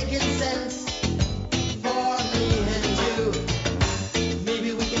is making sense for me and you.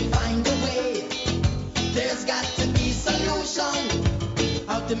 Maybe we can find a way, there's got to be solution,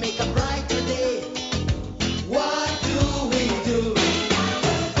 how to make a brighter day. What do we do?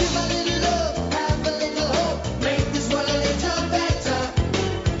 Give a little love, have a little hope, make this world a little better.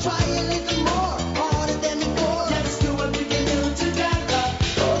 Try a little more, harder than before. Let's do what we can do together.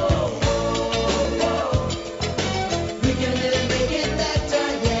 Oh, oh, oh. We can really make it better,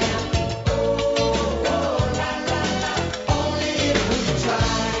 yeah. Oh, oh, la, la, la. Only if we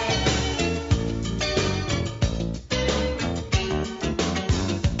try.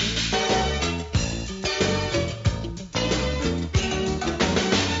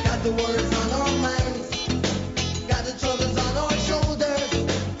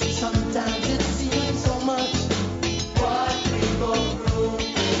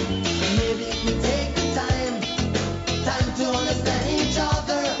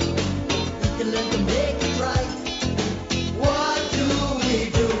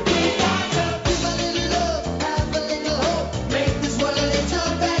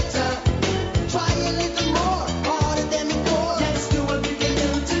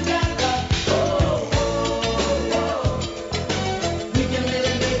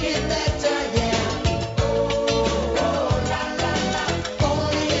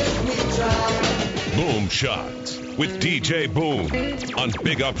 Shots with DJ Boom on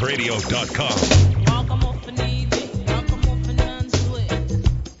BigUpRadio.com. Welcome off the knee, welcome off and unsweat.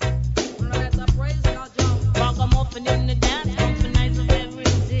 Welcome off and in the dance, for nights of every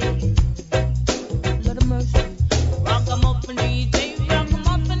day. Lord of mercy. Welcome off and DJ, welcome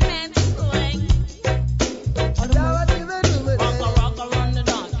off and dance swing. Rock around the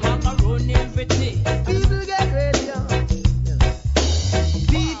dance, rock around every day. People get ready,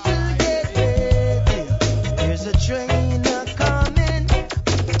 people get ready. There's a train a-coming.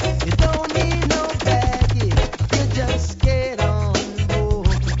 You don't need no baggage. You just get on board.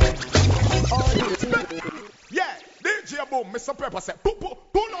 Yeah, DJ Boom, Mr. Pepper said, pull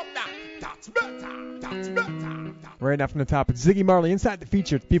up that. That's better. That's better. Right now from the top, it's Ziggy Marley inside the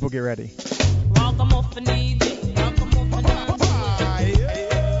feature. People get ready. Welcome off and DJ, welcome off and unsweat.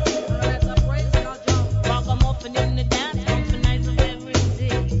 Welcome off and in the dance, for nights of every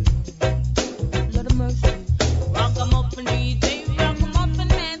day. Lord of mercy. Welcome off and DJ, welcome off and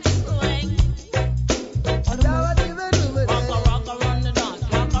dance swing. Rock around the dance,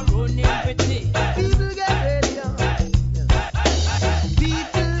 rock around every day. People get ready,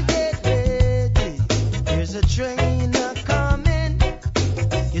 people get ready. There's a train a-coming.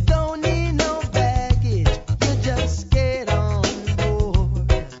 You don't need no baggage. You just get on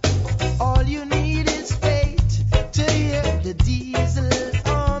board. All you need is faith to hear the diesel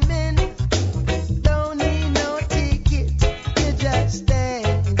humming. Don't need no ticket. You just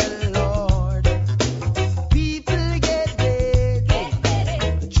thank the Lord. People get ready.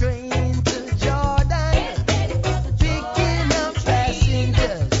 The train to Jordan. Picking up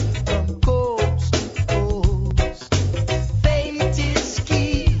passengers from coast to coast. Faith is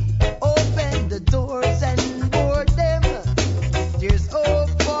key. Open the doors and board them. There's hope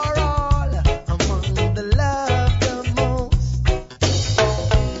for all among the loved the most.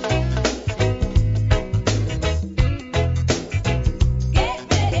 Get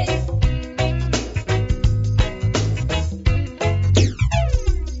ready.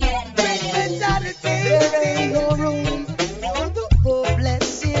 There ain't no room for the hopeless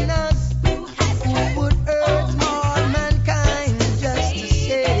sinners who would hurt all mankind just to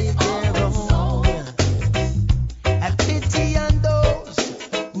save their own. Have pity on those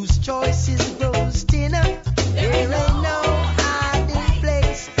whose choices grows thinner. There ain't no hiding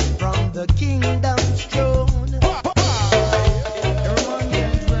place from the kingdom's throne. Everyone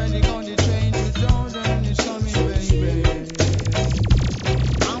get ready, on the train to Jordan is coming, baby.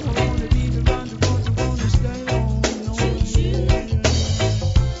 I'm around the people around the world who wanna stay home.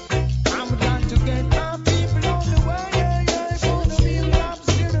 I would like to get my people on the way, yeah, yeah. For the real raps,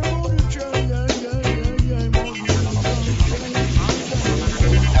 get them on the train, yeah, yeah, yeah,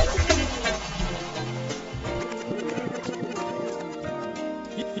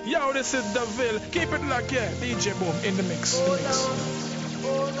 yeah. Yo, this is Deville. Keep it like yeah, DJ Boom in the mix.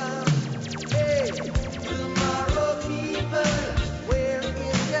 Hold on. Hey, tomorrow people, where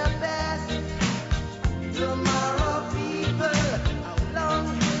is your best? Tomorrow people, how long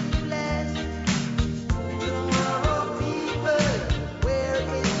will you last? Tomorrow people, where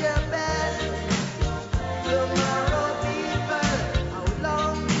is your best? Tomorrow people, how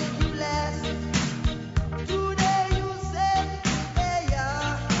long will you last? Today you say, hey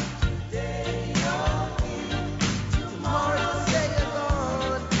yeah, today you're here. Tomorrow say you're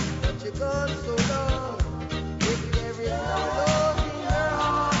gone, but you're gone so long. If there is no love in your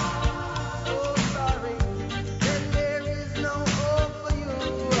heart, so sorry, then there is no hope for you.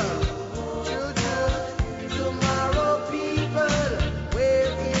 True, tomorrow people,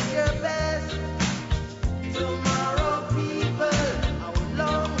 where is your best? Tomorrow people, how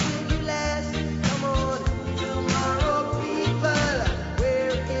long will you last? Come on, tomorrow people,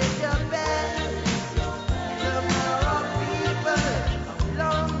 where is your best? Tomorrow people, how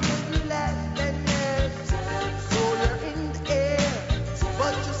long will you last? Then yes, so you're in the air,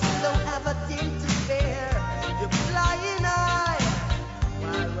 but you still don't have a thing to spare. You're flying high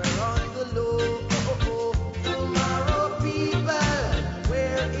while we're on the low. Tomorrow people,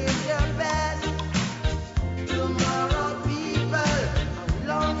 where is your best? Tomorrow people, how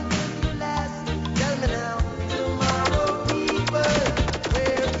long will you last? Tell me now. Tomorrow people,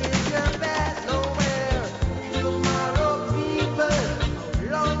 where is your best? Nowhere. Tomorrow people, how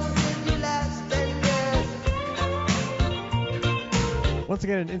long will you last? Then yes. Once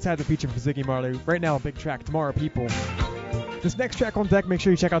again, inside the feature for Ziggy Marley. Right now, a big track, Tomorrow People. This next track on deck, make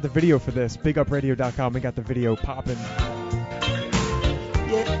sure you check out the video for this. BigUpRadio.com. We got the video popping.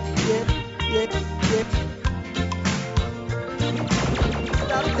 Yep.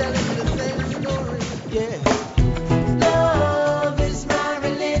 Stop telling me the same story. Yeah. Love is my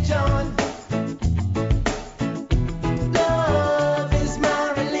religion.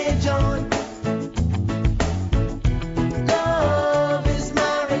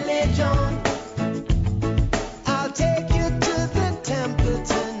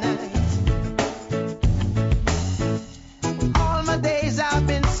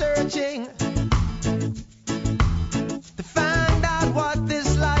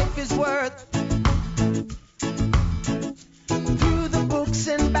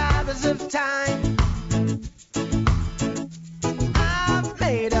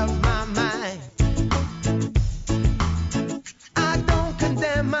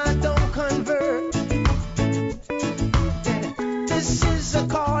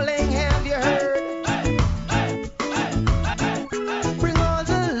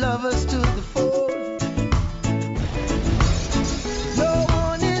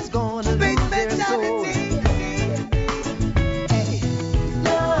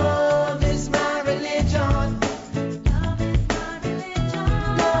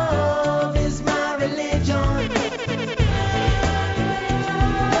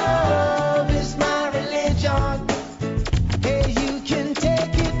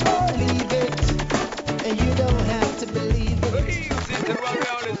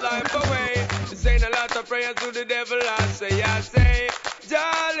 the devil, I say,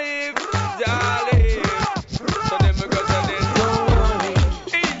 Jolly, Jolly. So then we go to this. Don't worry.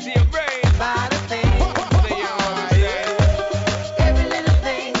 Easy your brain. By the thing. They hear what we say. Every little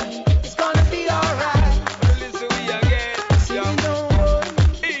thing is gonna be alright. Listen we again. Yo. Don't worry.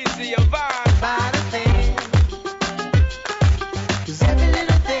 Easy your vibe. By the thing. 'Cause every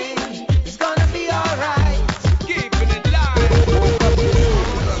little thing is gonna be alright. Keeping it live.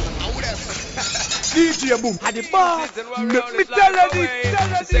 DJ Boom at the bar. Let me tell you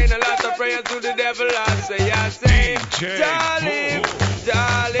this. Saying a lot of prayers to the devil, I say, Jolly,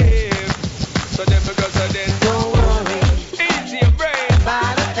 Jolly. So then we go to this. Don't worry. Easy your brain.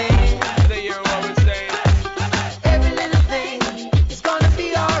 By the thing. They hear what we say. Every little thing is gonna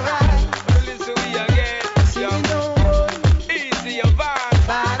be alright. Listen we again. Yo. Don't worry. Easy your vibe.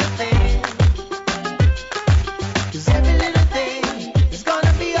 By the thing. 'Cause every little thing is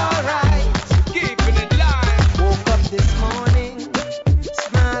gonna be alright. Keeping it live. Woke up this morning,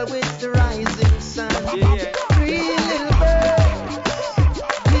 smile with the rising sun. Yeah. Three little birds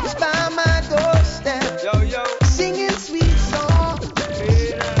reached by my doorstep, Yo, yo. singing sweet songs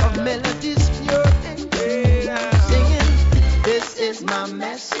of melodies pure and true. Singing, this is my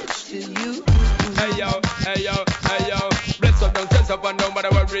message to you. Hey yo, hey yo, hey yo. Bless up, don't stress up, and don't matter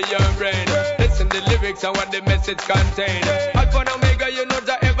what your brain. Listen the lyrics and what the message contain. Alpha and Omega, you know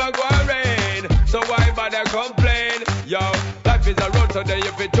that ever go and rain. So why bother complain? Yo, life is a road, so that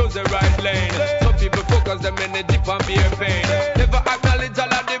if you choose the right lane. Some people focus them energy on beer pain. Never acknowledge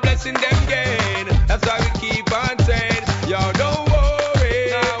all of the blessing them gain. That's why we keep on saying, yo, don't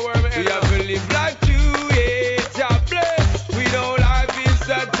worry. We have to live like you, yeah. God bless. We know life is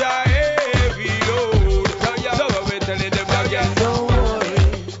such a heavy load. So we're telling them again. Don't worry.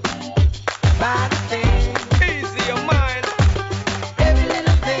 By the thing. Easy your mind. Every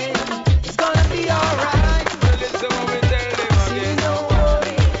little thing is gonna be alright. Listen what we tell them again. Don't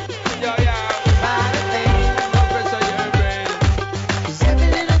worry. Yo, yeah. By the thing. No pressure your brain. 'Cause every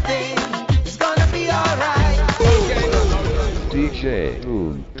little thing is gonna be alright. DJ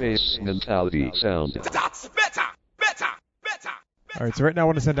Boom, Bass Mentality Sound. That's better. All right, so right now I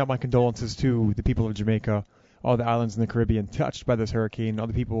want to send out my condolences to the people of Jamaica, all the islands in the Caribbean touched by this hurricane, all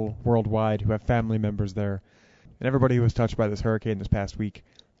the people worldwide who have family members there, and everybody who was touched by this hurricane this past week,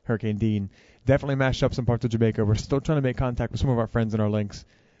 Hurricane Dean. Definitely mashed up some parts of Jamaica. We're still trying to make contact with some of our friends in our links.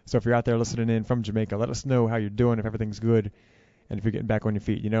 So if you're out there listening in from Jamaica, let us know how you're doing, if everything's good, and if you're getting back on your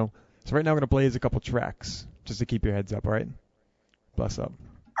feet, you know? So right now I'm going to blaze a couple tracks just to keep your heads up, all right? Bless up.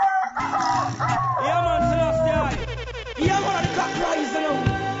 Yeah, man, Celestial. Yeah, man, the cock rise, you know.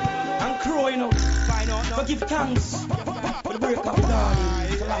 And crow, you know. So give thanks for the break of the dawn.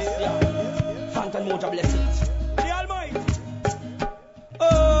 Celestial. Phantom Moja bless it. The Almighty.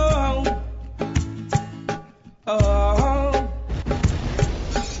 Oh.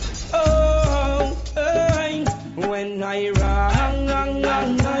 When I rang,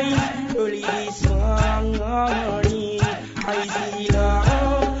 early this morning,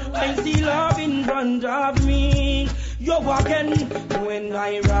 I see love in front of me. You're walking when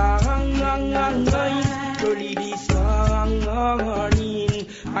I rang, early this morning,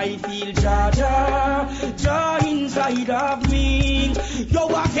 I feel joy inside of me. You're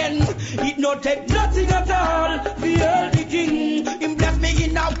walking, it no take nothing at all. Feel the king, him bless me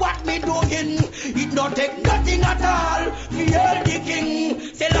in a what me doing. It no take nothing at all. Feel the king,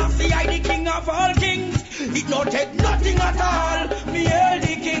 Selassie I the king of all kings. It no take nothing at all. Feel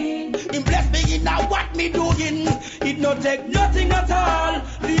the king, him bless me in a what me doing. It no take nothing at all.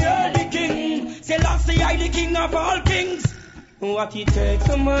 Feel the king, Selassie I the king of all kings. What it takes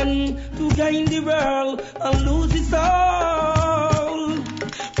a man to gain the world and lose his soul.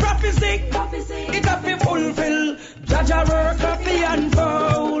 Prophecy, it have to fulfill. Jaja work of the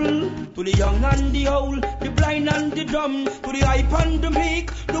unfold. To the young and the old, the blind and the dumb, to the hype and the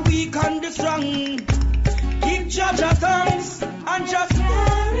meek, the weak and the strong. Give Jaja thanks and just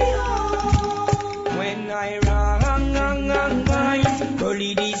carry on. When I rang,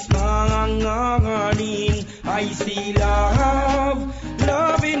 early this morning, I see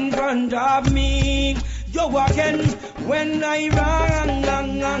love in front of me. You're walking when I rang,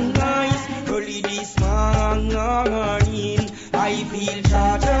 early this morning, I feel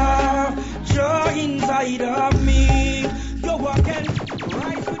joy inside of me. You're walking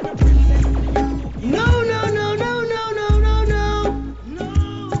right with the princess. No,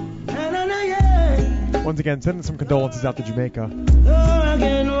 yeah. Once again, sending some condolences out to Jamaica.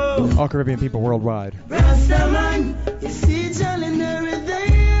 All Caribbean people worldwide. Rastaman, you see telling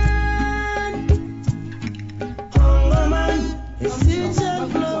everything. Hunger man, you see tell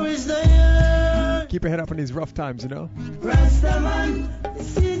glory's there. Keep your head up in these rough times, you know? Rastaman,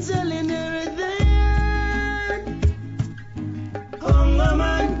 Sijal in everything. Hunger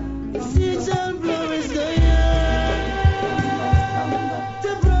man, Sijal promise the year.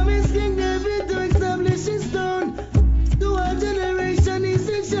 The promise King David to establish his throne. To our generation, his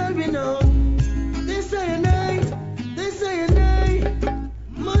it shall be known. They say a nay,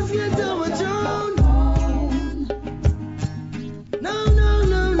 must get overthrown. No.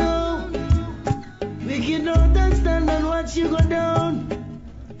 Wicked don't stand and watch you go down.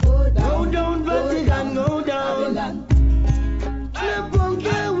 Go down, Vatican, go down. The punk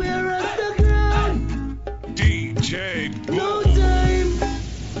here, we're at the ground. DJ Boom.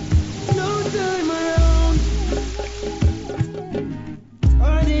 No time around.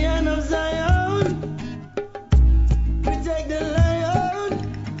 On the end of Zion, protect the lion.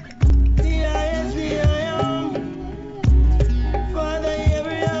 D-I-S-D-I-M. Father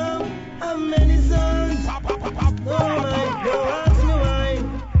Abraham, have many sons. Oh my God, ask me why.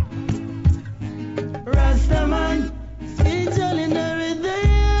 Rastaman, Angel in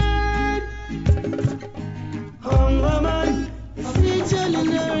everything. Hunger man, Angel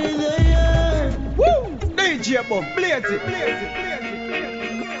in everything. Woo! DJ Boom, blaze it.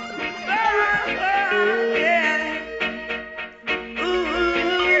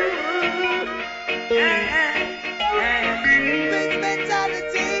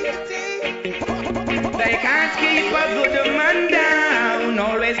 They can't keep a good man down.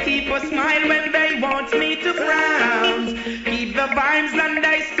 Always keep a smile when they want me to frown. Keep the vibes and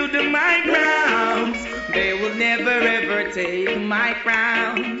I stood my ground. They will never ever take my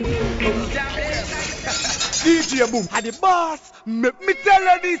crown. DJ Boom, had the boss. Make me tell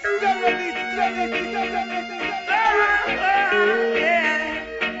her this.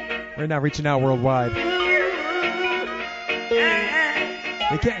 We're now reaching out worldwide.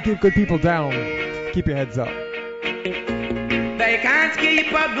 They can't keep good people down. Keep your heads up. They can't keep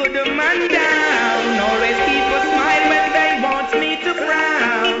a good man down. Always keep a smile when they want me to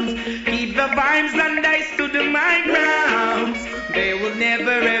frown. Keep the vibes and I stood my ground. They will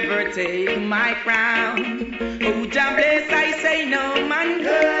never ever take my crown. Oh, Jah bless, I say no man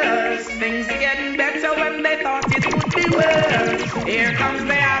curse. Things getting better when they thought it would be worse. Here comes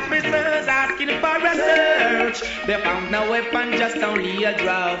the officers asking for a search. They found no weapon, just only a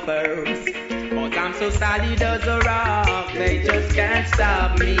draw first. But I'm so solid as a rock, they just can't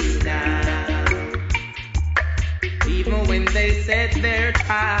stop me now. Even when they set their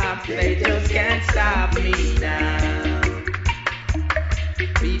traps, they just can't stop me now.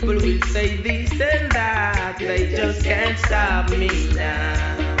 People will say this and that, they just can't stop me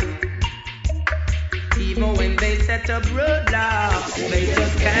now. Even when they set up roadblocks, they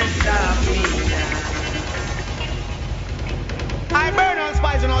just can't stop me now. I burn all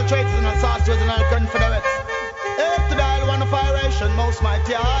spies and all traitors and all sorcerers and all confederates. Up to the isle one of iration, most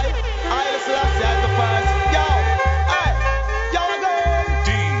mighty I Selassie as the first. Yo, hey, yo again.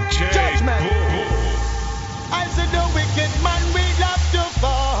 DJ Judgment. Boom. I said the wicked man will have to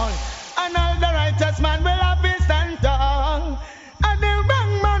fall, and all the righteous man will have his stand tall. And the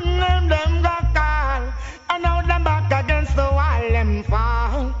wrong man them got call, and now them back against the wall them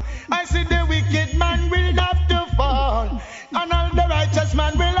fall. I said the wicked man will have to fall, and all the righteous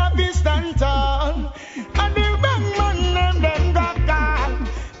man will have his stand tall. And the wrong man them got call,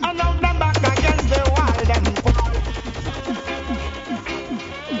 and now them back against the wall them fall.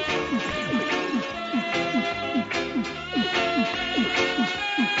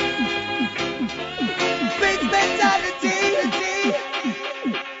 Big mentality.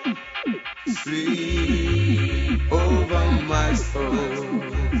 Sweep over my soul.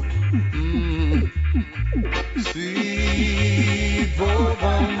 Sweep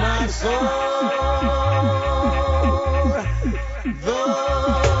over my soul.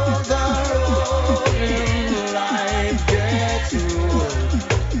 Though the road in life gets rough,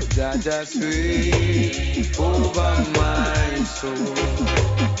 Jaja sweep over my soul.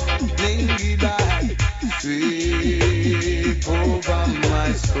 Lingy back, sweep over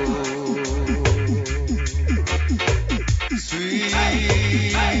my soul. Sweep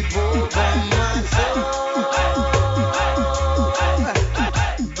over my soul.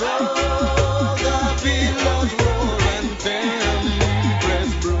 Though the billows roll and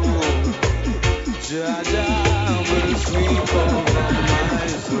tempests blow, Jaja will sweep over my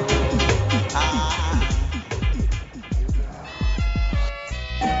soul.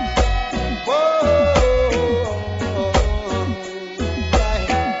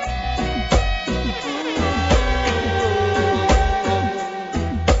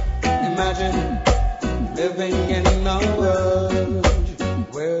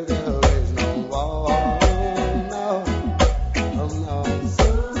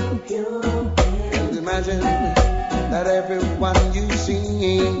 imagine that everyone you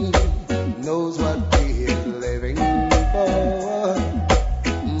see knows what we're living for.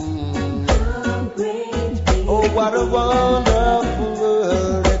 Oh, what a wonderful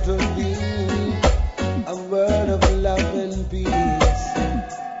world it would be, a world of love and peace.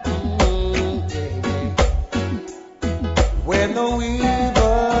 Where no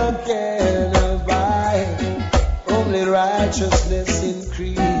evil can abide, only righteousness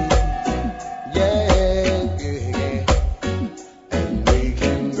increase.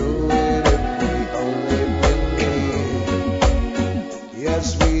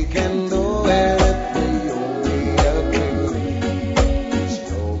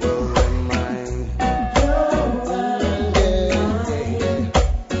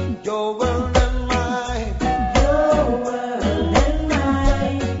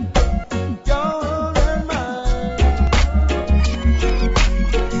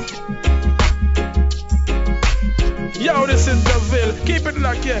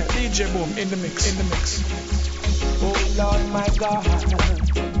 DJ Boom in the mix. Oh Lord my God,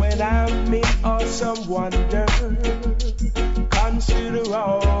 when I'm in awesome wonder, consider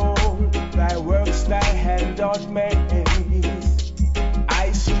all thy works thy hand doth make.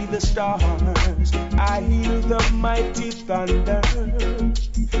 I see the stars, I hear the mighty thunder,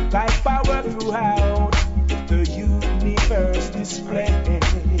 thy power throughout the universe displays.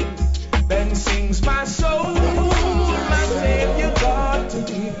 Then sings my soul, my Savior God to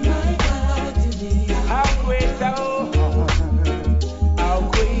thee. How great thou art, how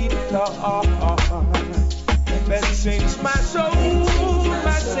great thou art. Then sings my soul,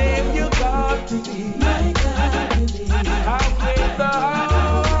 my Savior God to thee. How great thou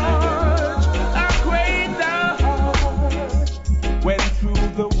art, how great thou art. When through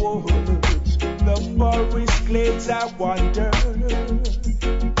the woods, the forest glades I wander,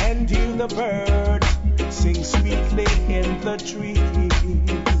 and hear the birds sing sweetly in the trees.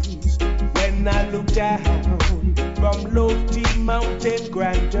 When I look down from lofty mountain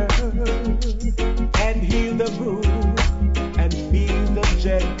grandeur, and hear the moon and feel the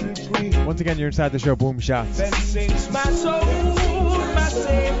gentle breeze. Once again, you're inside the show, Boom Shots. Then sings my soul, my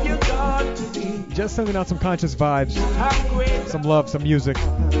Savior God to thee. Just sending out some conscious vibes, some love, some music.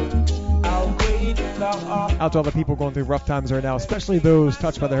 Out to all the people going through rough times right now, especially those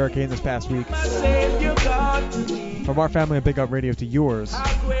touched by the hurricane this past week. From our family at Big Up Radio to yours.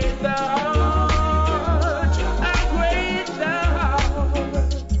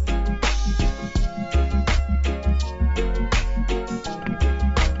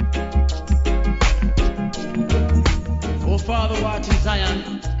 Oh Father, what in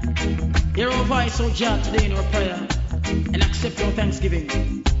Zion, hear our voice, O God, today in our prayer, and accept our thanksgiving.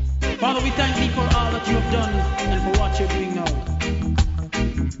 Father, we thank thee for all that you have done and for what you're doing now.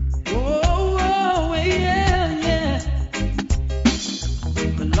 Oh, yeah, yeah.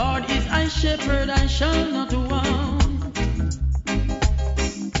 The Lord is my shepherd, I shall not want.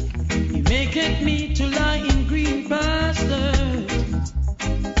 He maketh me to lie in green pastures.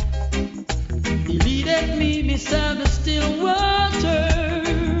 He leadeth me beside the still waters.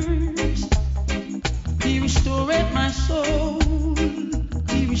 He restoreth my soul.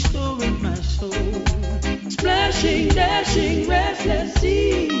 Restoring my soul, splashing, dashing, restless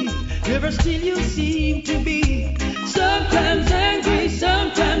sea. Never still you seem to be. Sometimes angry,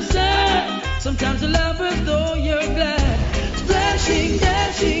 sometimes sad. Sometimes a lover though you're glad. Splashing,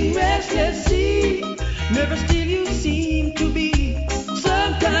 dashing, restless sea. Never still you seem to be.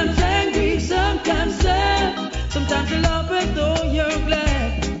 Sometimes angry, sometimes sad. Sometimes a lover though you're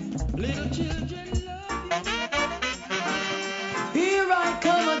glad. Little children.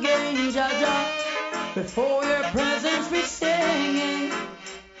 Come again, Jaja, before your presence we singing.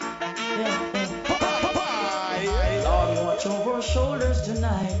 Lord, watch over our shoulders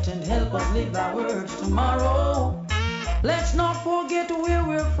tonight and help us live thy words tomorrow. Let's not forget where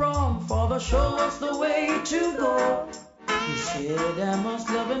we're from, Father, show us the way to go. You said I must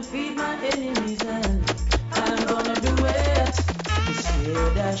love and feed my enemies, and I'm gonna do it. You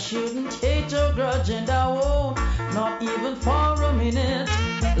said I shouldn't hate or grudge, and I won't, not even for a minute.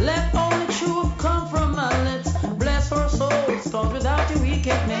 Let only truth come from my lips. Bless our souls, cause without you we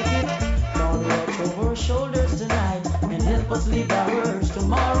can't make it. Lord, watch over our shoulders tonight and help us live our words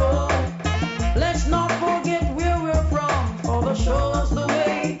tomorrow. Let's not forget where we're from, Father, show us the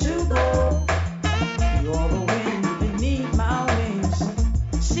way to go. You're the wind beneath my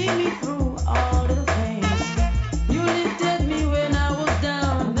wings, see me through all little things. You lifted me when I was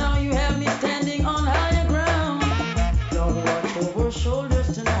down, now you have me standing on higher ground. Lord, watch over our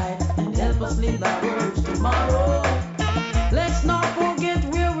shoulders tonight and help us live thy words tomorrow. Let's not forget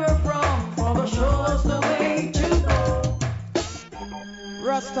where we're from, Father, show us the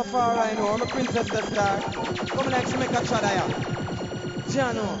Rastafari, no, I'm a princess the star. Come like she make a shot of ya.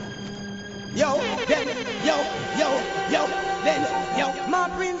 Jano. Yo, then, yo, then, yo. My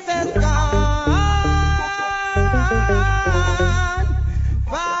princess gone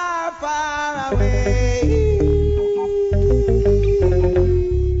far, far away.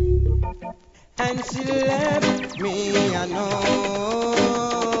 And she left me, I know.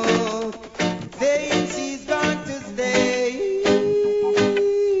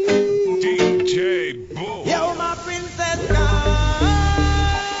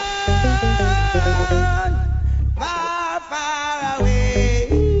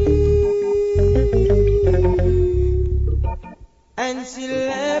 And she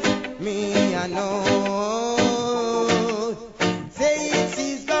left me, I know, saying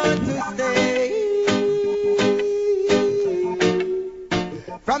she's going to stay.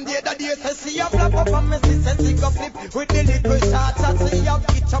 From the other day, say she a flap up on me, say she go flip with the little shots. I see her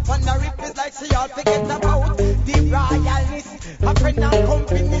pitch up on the rip, it's like she all forget about the royalness. A friend and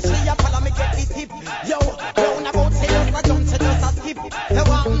company, she a follow me get the tip. Yo, round about say just a jump, say just a skip. Say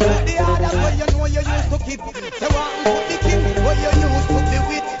what to the others where you know you used to keep. Say what to the king where you used to be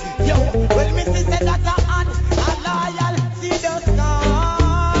with. Yo, well me say that a hand, a loyal, she just gone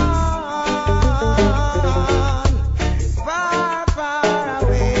far, far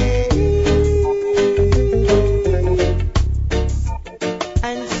away.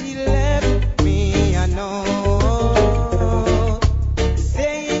 And she left me, I know,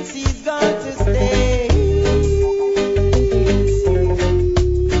 saying she's going to stay.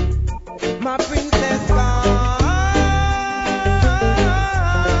 My princess gone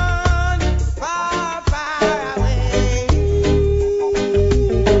far, far away.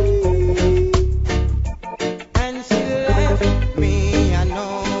 And she left me, I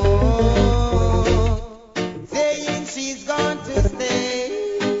know, saying she's going to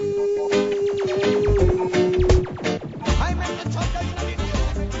stay. I meant to talk to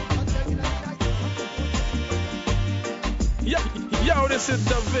Yo, this is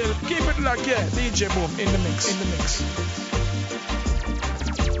Deville. Keep it like yeah, DJ Boom in the mix.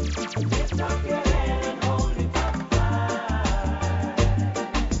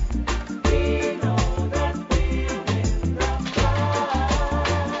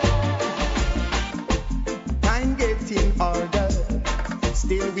 Time gets in order,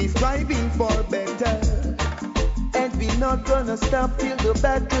 still we striving for better. And we not gonna stop till the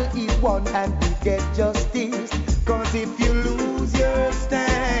battle is won and we get justice. Cause if you lose your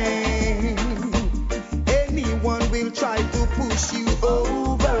stand, anyone will try to push you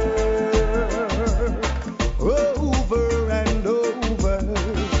over and over.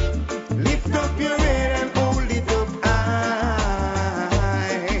 Lift up your head and hold it up high.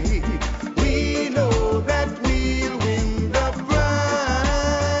 We know that we'll win the prize.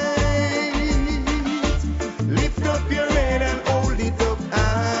 Lift up your head and hold it up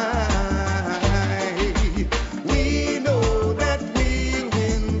high. We know that we'll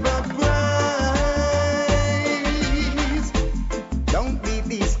win the prize. Don't be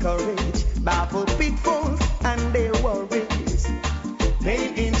discouraged by the pitfalls and their worries.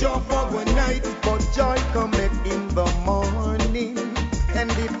 Pain endure for one night, but joy cometh in the morning. And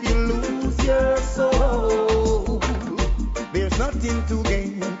if you lose your soul, there's nothing to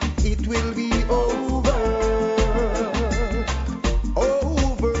gain. It will be over.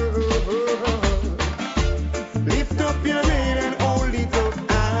 Lift up your head and hold it up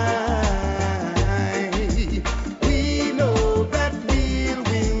high. We know that we'll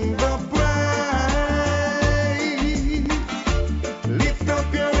win the prize. Lift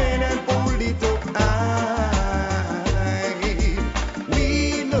up your head and hold it up high.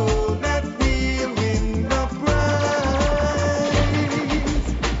 We know that we'll win the prize.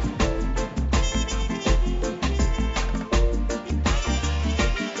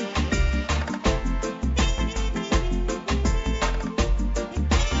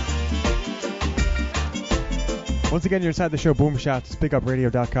 Once again, you're inside the show Boom Shots,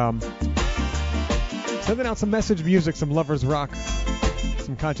 bigupradio.com. Sending out some message music, some lovers rock,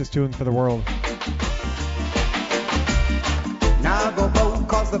 some conscious tunes for the world. Now go bow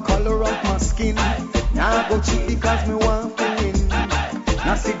cause the color of my skin. Now go cheat because me want to win.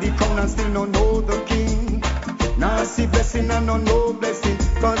 Now see the crown and still no know the king. Now see blessing and no know blessing.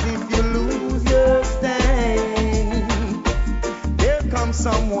 Cause if you lose your stand, there comes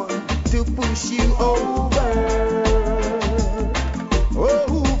someone to push you over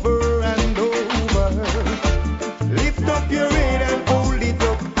and over. Lift up your head and hold it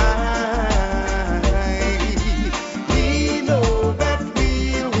up high. We know that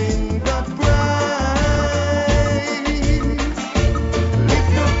we'll win the prize.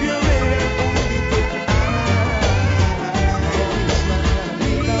 Lift up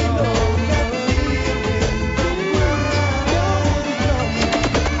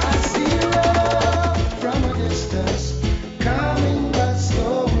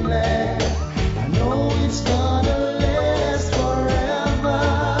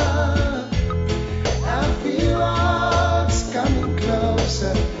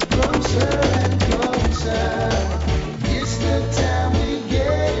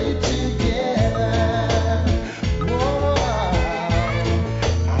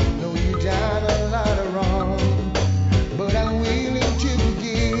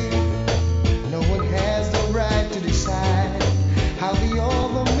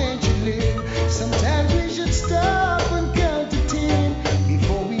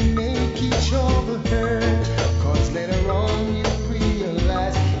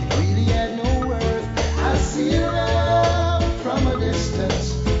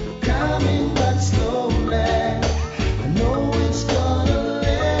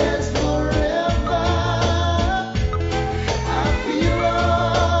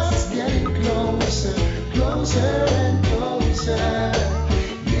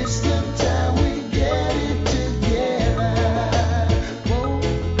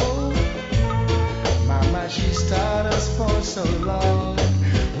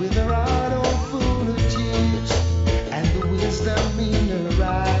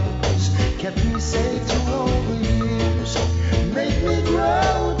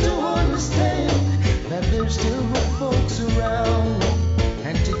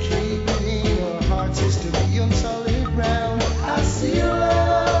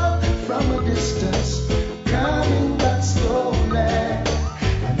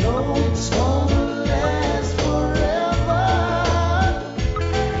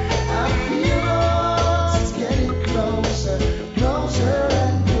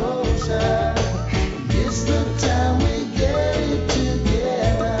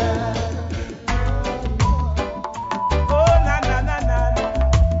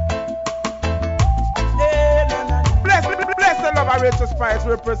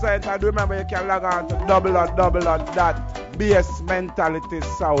Represent, and remember you can log on to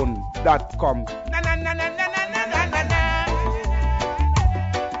www.bassmentalitysound.com.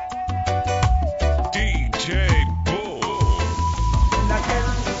 DJ Boom. And I tell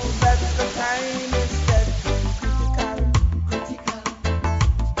you that the time is getting critical.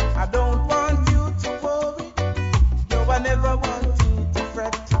 I don't want you to worry. No, I never want you to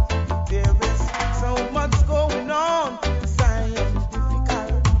fret. There is so much going on.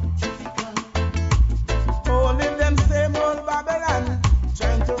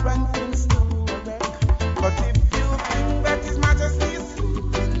 Trying to run things to back. But if you think that His Majesty is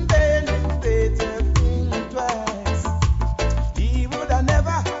sleeping, then you better think twice. He would have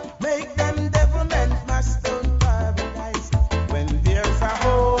never make them devilment master paradise. When there's a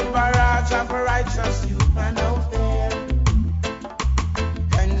whole barrage of righteous youth man out there,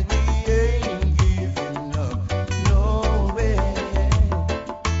 and we ain't giving up no way.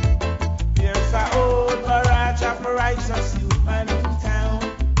 There's a whole barrage of righteous youth man in town,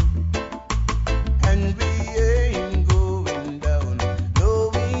 and we ain't going down. No,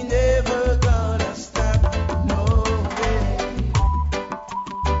 we never gonna stop, no way.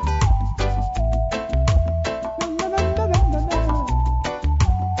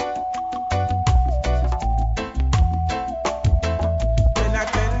 When I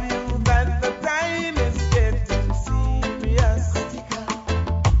tell you that the time is getting serious,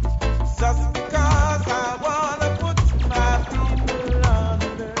 just because I wanna put my people on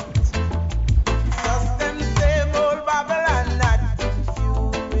alert. Just them same old Babylon acting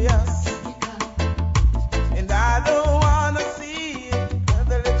furious. And I don't wanna see the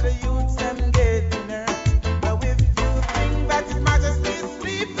little youths them getting hurt. Now if you think that His Majesty is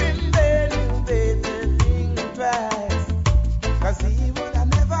sleeping, then you better think twice. 'Cause He would have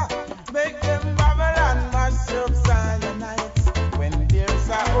never make them Babylon mash up Zionites. When there's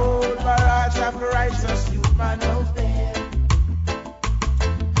a whole barrage of righteous youth man out there,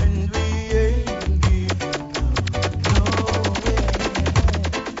 and we ain't giving up no way.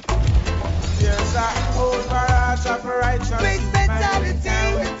 There's a whole barrage of righteous youth man in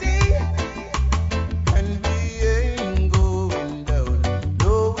town, and we ain't going down.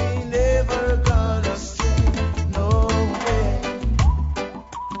 No, we never gonna stray, no way.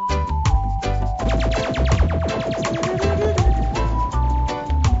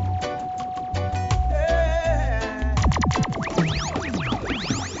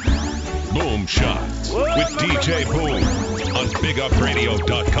 Boom Shots with DJ Boom on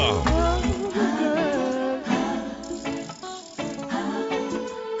BigUpRadio.com.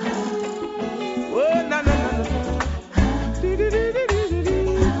 Oh, na na na na.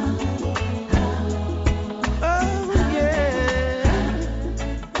 Oh, yeah.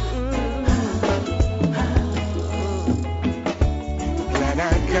 Glad I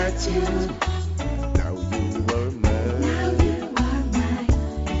got you. Now you are mine.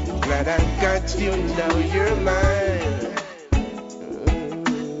 Glad I got you. Now you're mine.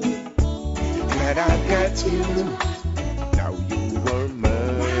 Glad I got you. Now you are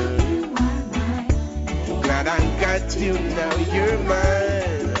mine. Glad I got you. Now you're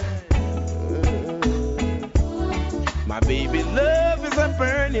mine. My baby love is a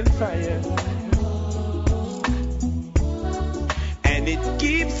burning fire, and it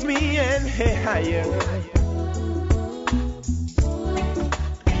keeps me in higher.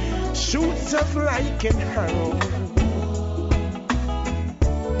 Shoots up like an arrow,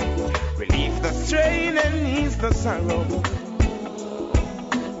 relieve the strain and ease the sorrow.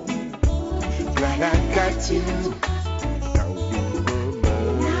 Glad I got you. Now you are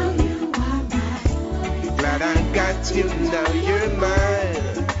mine. Glad I got you. Now you're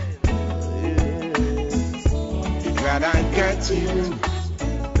mine. Glad I got you.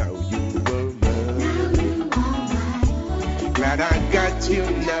 Now you are mine. Glad I got you.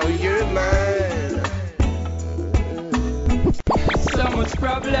 Now you're mine. So much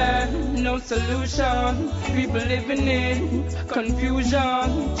problem, no solution. People living in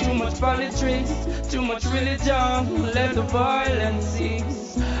confusion. Too much politics, too much religion. Let the violence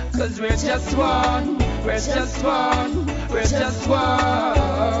cease. Cause we're just one, we're just one, we're just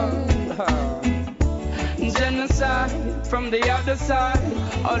one. Genocide from the other side,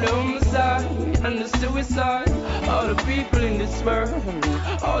 all the homicide and the suicide, all the people in this world,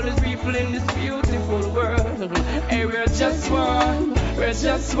 all the people in this beautiful world. Hey, we're just one, we're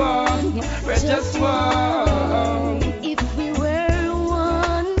just one, we're just one. If we were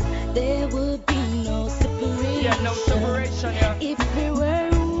one, there would be no separation. Yeah, no separation, yeah. If we were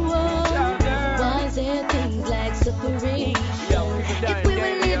one, why is there things like separation? If we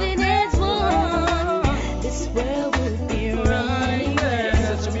were living as one, this world would be running well.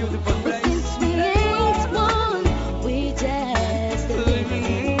 Such a beautiful place. Since we ain't one, we just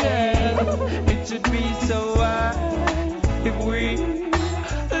living well. It should be so wide if we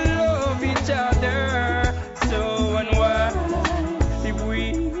love each other. So unwise if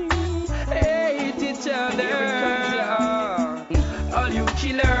we hate each other. All you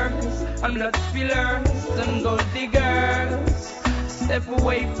killers and blood spillers and gold diggers, step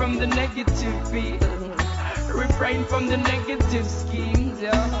away from the negative feeling. Refrain from the negative schemes,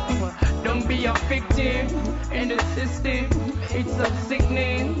 yeah. Don't be a victim in the system. It's so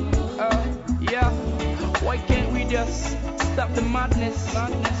sickening, yeah. Why can't we just stop the madness?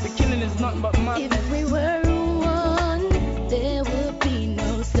 The killing is nothing but madness. If we were one, there would be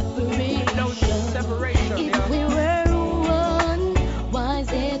no separation. No separation, if yeah. we were one, why is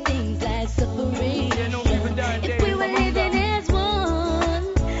there things like separation? Yeah, no people dying if we were living as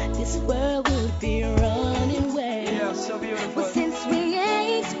one, this world would be running well. Yeah, so beautiful. But since we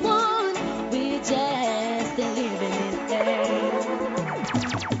ain't one, we just living in hell.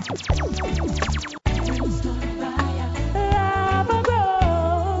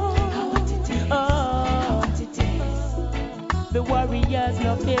 The warriors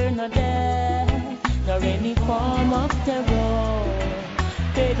no fear no death, nor any form of terror.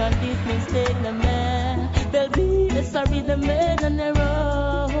 They done this mistake no man, they'll be the sorry the made an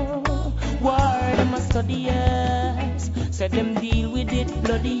error. War them a study yes, said them deal with it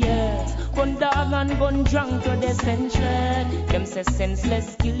bloody yes. Gun dog and gun drunk to the central. Them say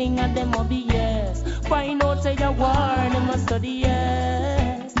senseless killing and them obvious. Find out say a war them a study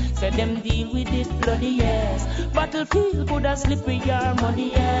yes. Said them deal with it bloody yes. Battlefield could a slippery or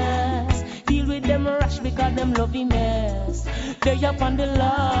muddy yes. Deal with them rash because them love him mess. They up on the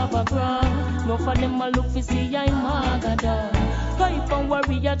lava ground. No for them a look for see I'm Magadan. Hype and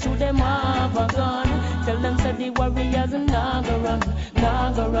warrior to them have a gun. Tell them say the warriors naga run.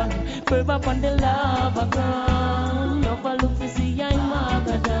 Burn up on the lava ground. No for look for see I'm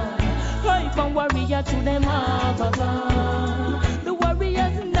Magadan. Hype and warrior to them have a gun. The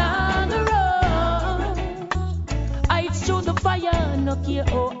warriors naga run. I through the fire, no care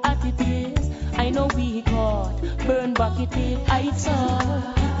how hot it is. I know we caught, burn back it is. I saw,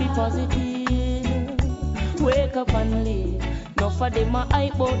 be positive. Wake up and live. No for them a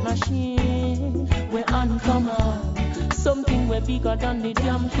hype out machine. We're uncommon. Something way bigger than the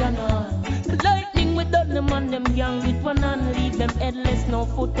damn cannon. The lightning we done them on them young with one hand. Leave them headless, no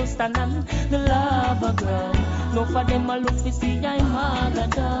foot to stand on. The lava ground. No for them a look to see I'm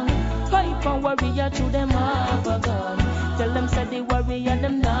Magadan. Hype and warrior to them have a gun. Tell them say the warrior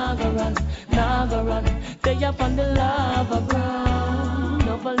them naga run. They up on the lava ground.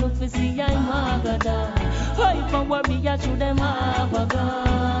 No for look to see I'm Magadan. Hype and warrior to them have a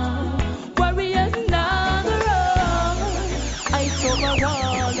gun. Warriors naga run. I saw my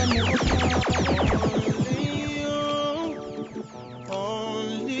wall and never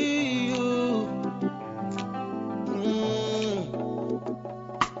Only you.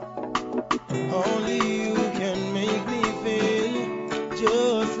 Only you can make me feel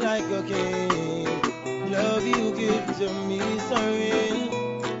just like a king. Love you give to me so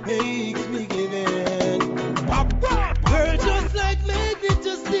real, makes me give in. Girl, just like magnet,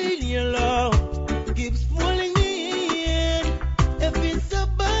 just steal your love, keeps pulling me in. If it's a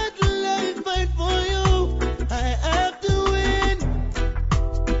battle I fight for you, I have to win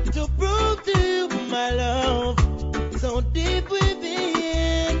to prove to you my love so deep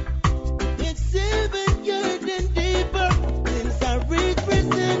within. It's even getting deeper since I reached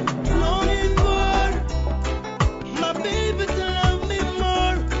prison, longing for my baby to love me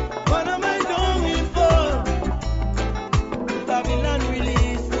more. What am I longing for? Babylon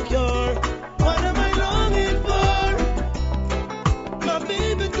release the cure. What am I longing for? My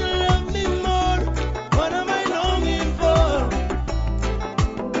baby to love me more. What am I longing for?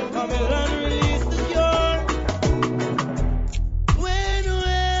 Babylon release the cure.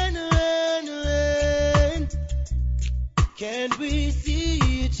 When can't we see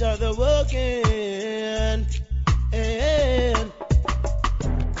each other walking? And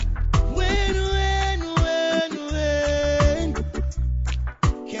when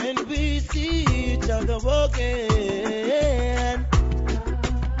can't we see each other walking?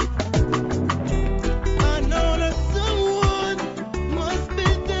 I know that someone must be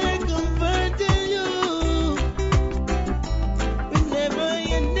there comforting you whenever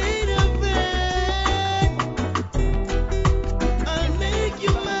you need a friend. I'll make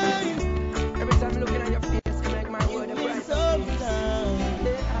you mine. Every time looking at your face, you make my world a bright. Sometimes.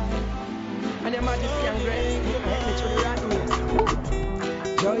 And your majesty and grace, make me truly right music.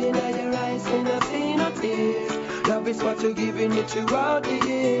 Joy in your eyes, when I see no tears. Love is what you're giving me throughout the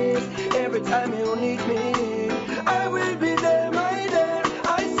years. Every time you need me, I will be there, my dear,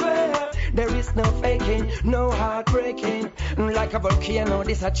 I swear. There is no faking, no heartbreaking. Like a volcano,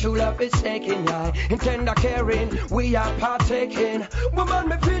 this a true love is shaking, yeah. In tender caring, we are partaking. Woman,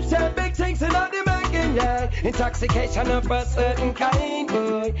 me feel say big things in the making, yeah. Intoxication of a certain kind,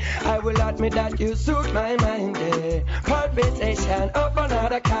 boy. I will admit that you suit my mind, yeah. Palpitation of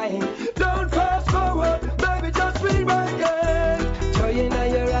another kind. Don't fast forward, baby, just rewind, yeah. Joy in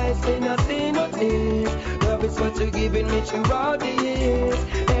your eyes, when I see no tears. Love is what you're giving me throughout the years.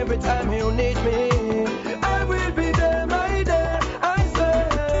 Every time you need me, I will be there, my dear, I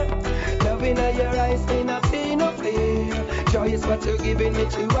swear. Love in your eyes, when I see no fear. Joy is what you're giving me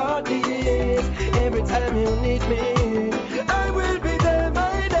throughout the years. Every time you need me, I will be there,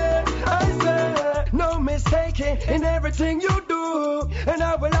 my dear, I swear. No mistaking in everything you do, and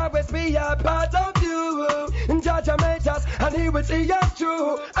I will always be a part of you. And Judge made us, and He will see us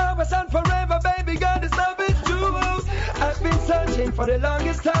true. Always and forever, baby girl, this love is true. I've been searching for the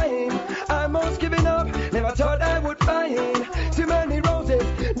longest time. I'm almost giving up, never thought I would find too many roses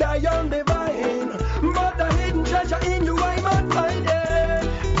die on the vine, but the hidden treasure in you I might find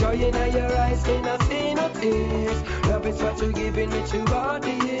it. Joy in your eyes, when I see no tears. Love is what you're giving me throughout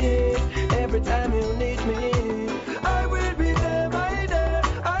the years. Every time you need me, I will be there, my dear,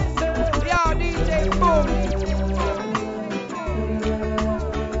 I say. Yo, DJ Boom.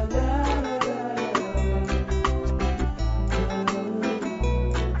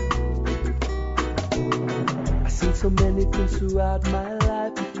 So many things throughout my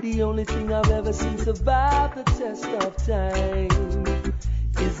life. The only thing I've ever seen survive the test of time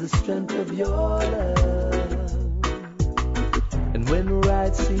is the strength of your love. And when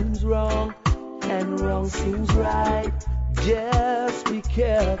right seems wrong and wrong seems right, just be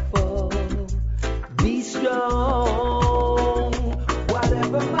careful, be strong.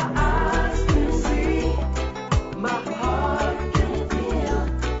 Whatever my eyes can see, my heart can feel.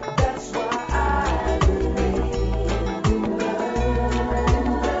 That's why I believe in love.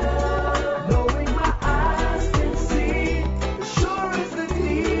 Knowing my eyes can see, sure as the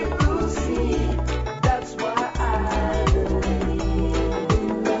deep blue sea. That's why I believe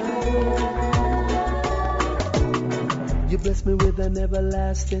in love. You bless me with an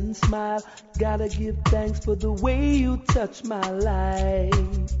everlasting smile. Gotta give thanks for the way you touch my life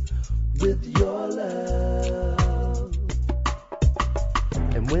with your love.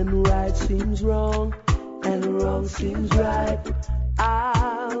 And when right seems wrong and wrong seems right,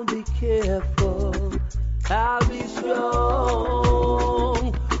 I'll be careful, I'll be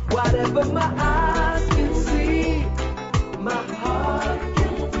strong. Whatever my eyes can see, my heart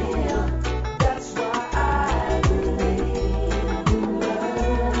can feel. That's why I believe in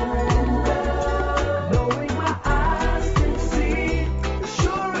love. Knowing my eyes can see,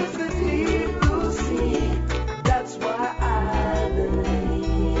 sure as the deep blue sea. That's why I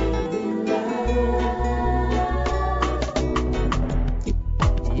believe in love.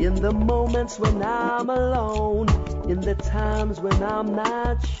 In the moments when I'm alone, in the times when I'm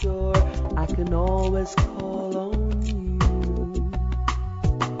not sure, I can always call on you.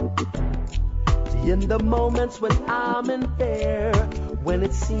 In the moments when I'm in fear, when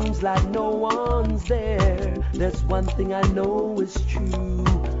it seems like no one's there, there's one thing I know is true.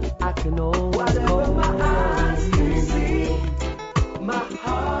 I can always call on you. See, my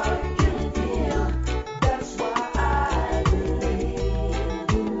heart can feel. That's why I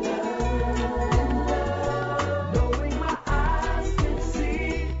believe in love. Knowing my eyes can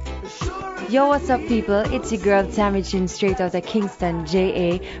see. Yo, what's up, people? It's your girl Tammy Chin, straight out of Kingston,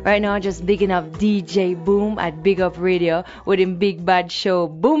 JA. Right now, just bigging up DJ Boom at Big Up Radio with him big bad show,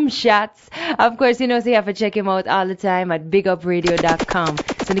 Boom Shots. Of course, you know, so you have to check him out all the time at bigupradio.com.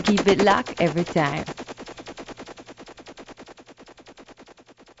 So to keep it locked every time.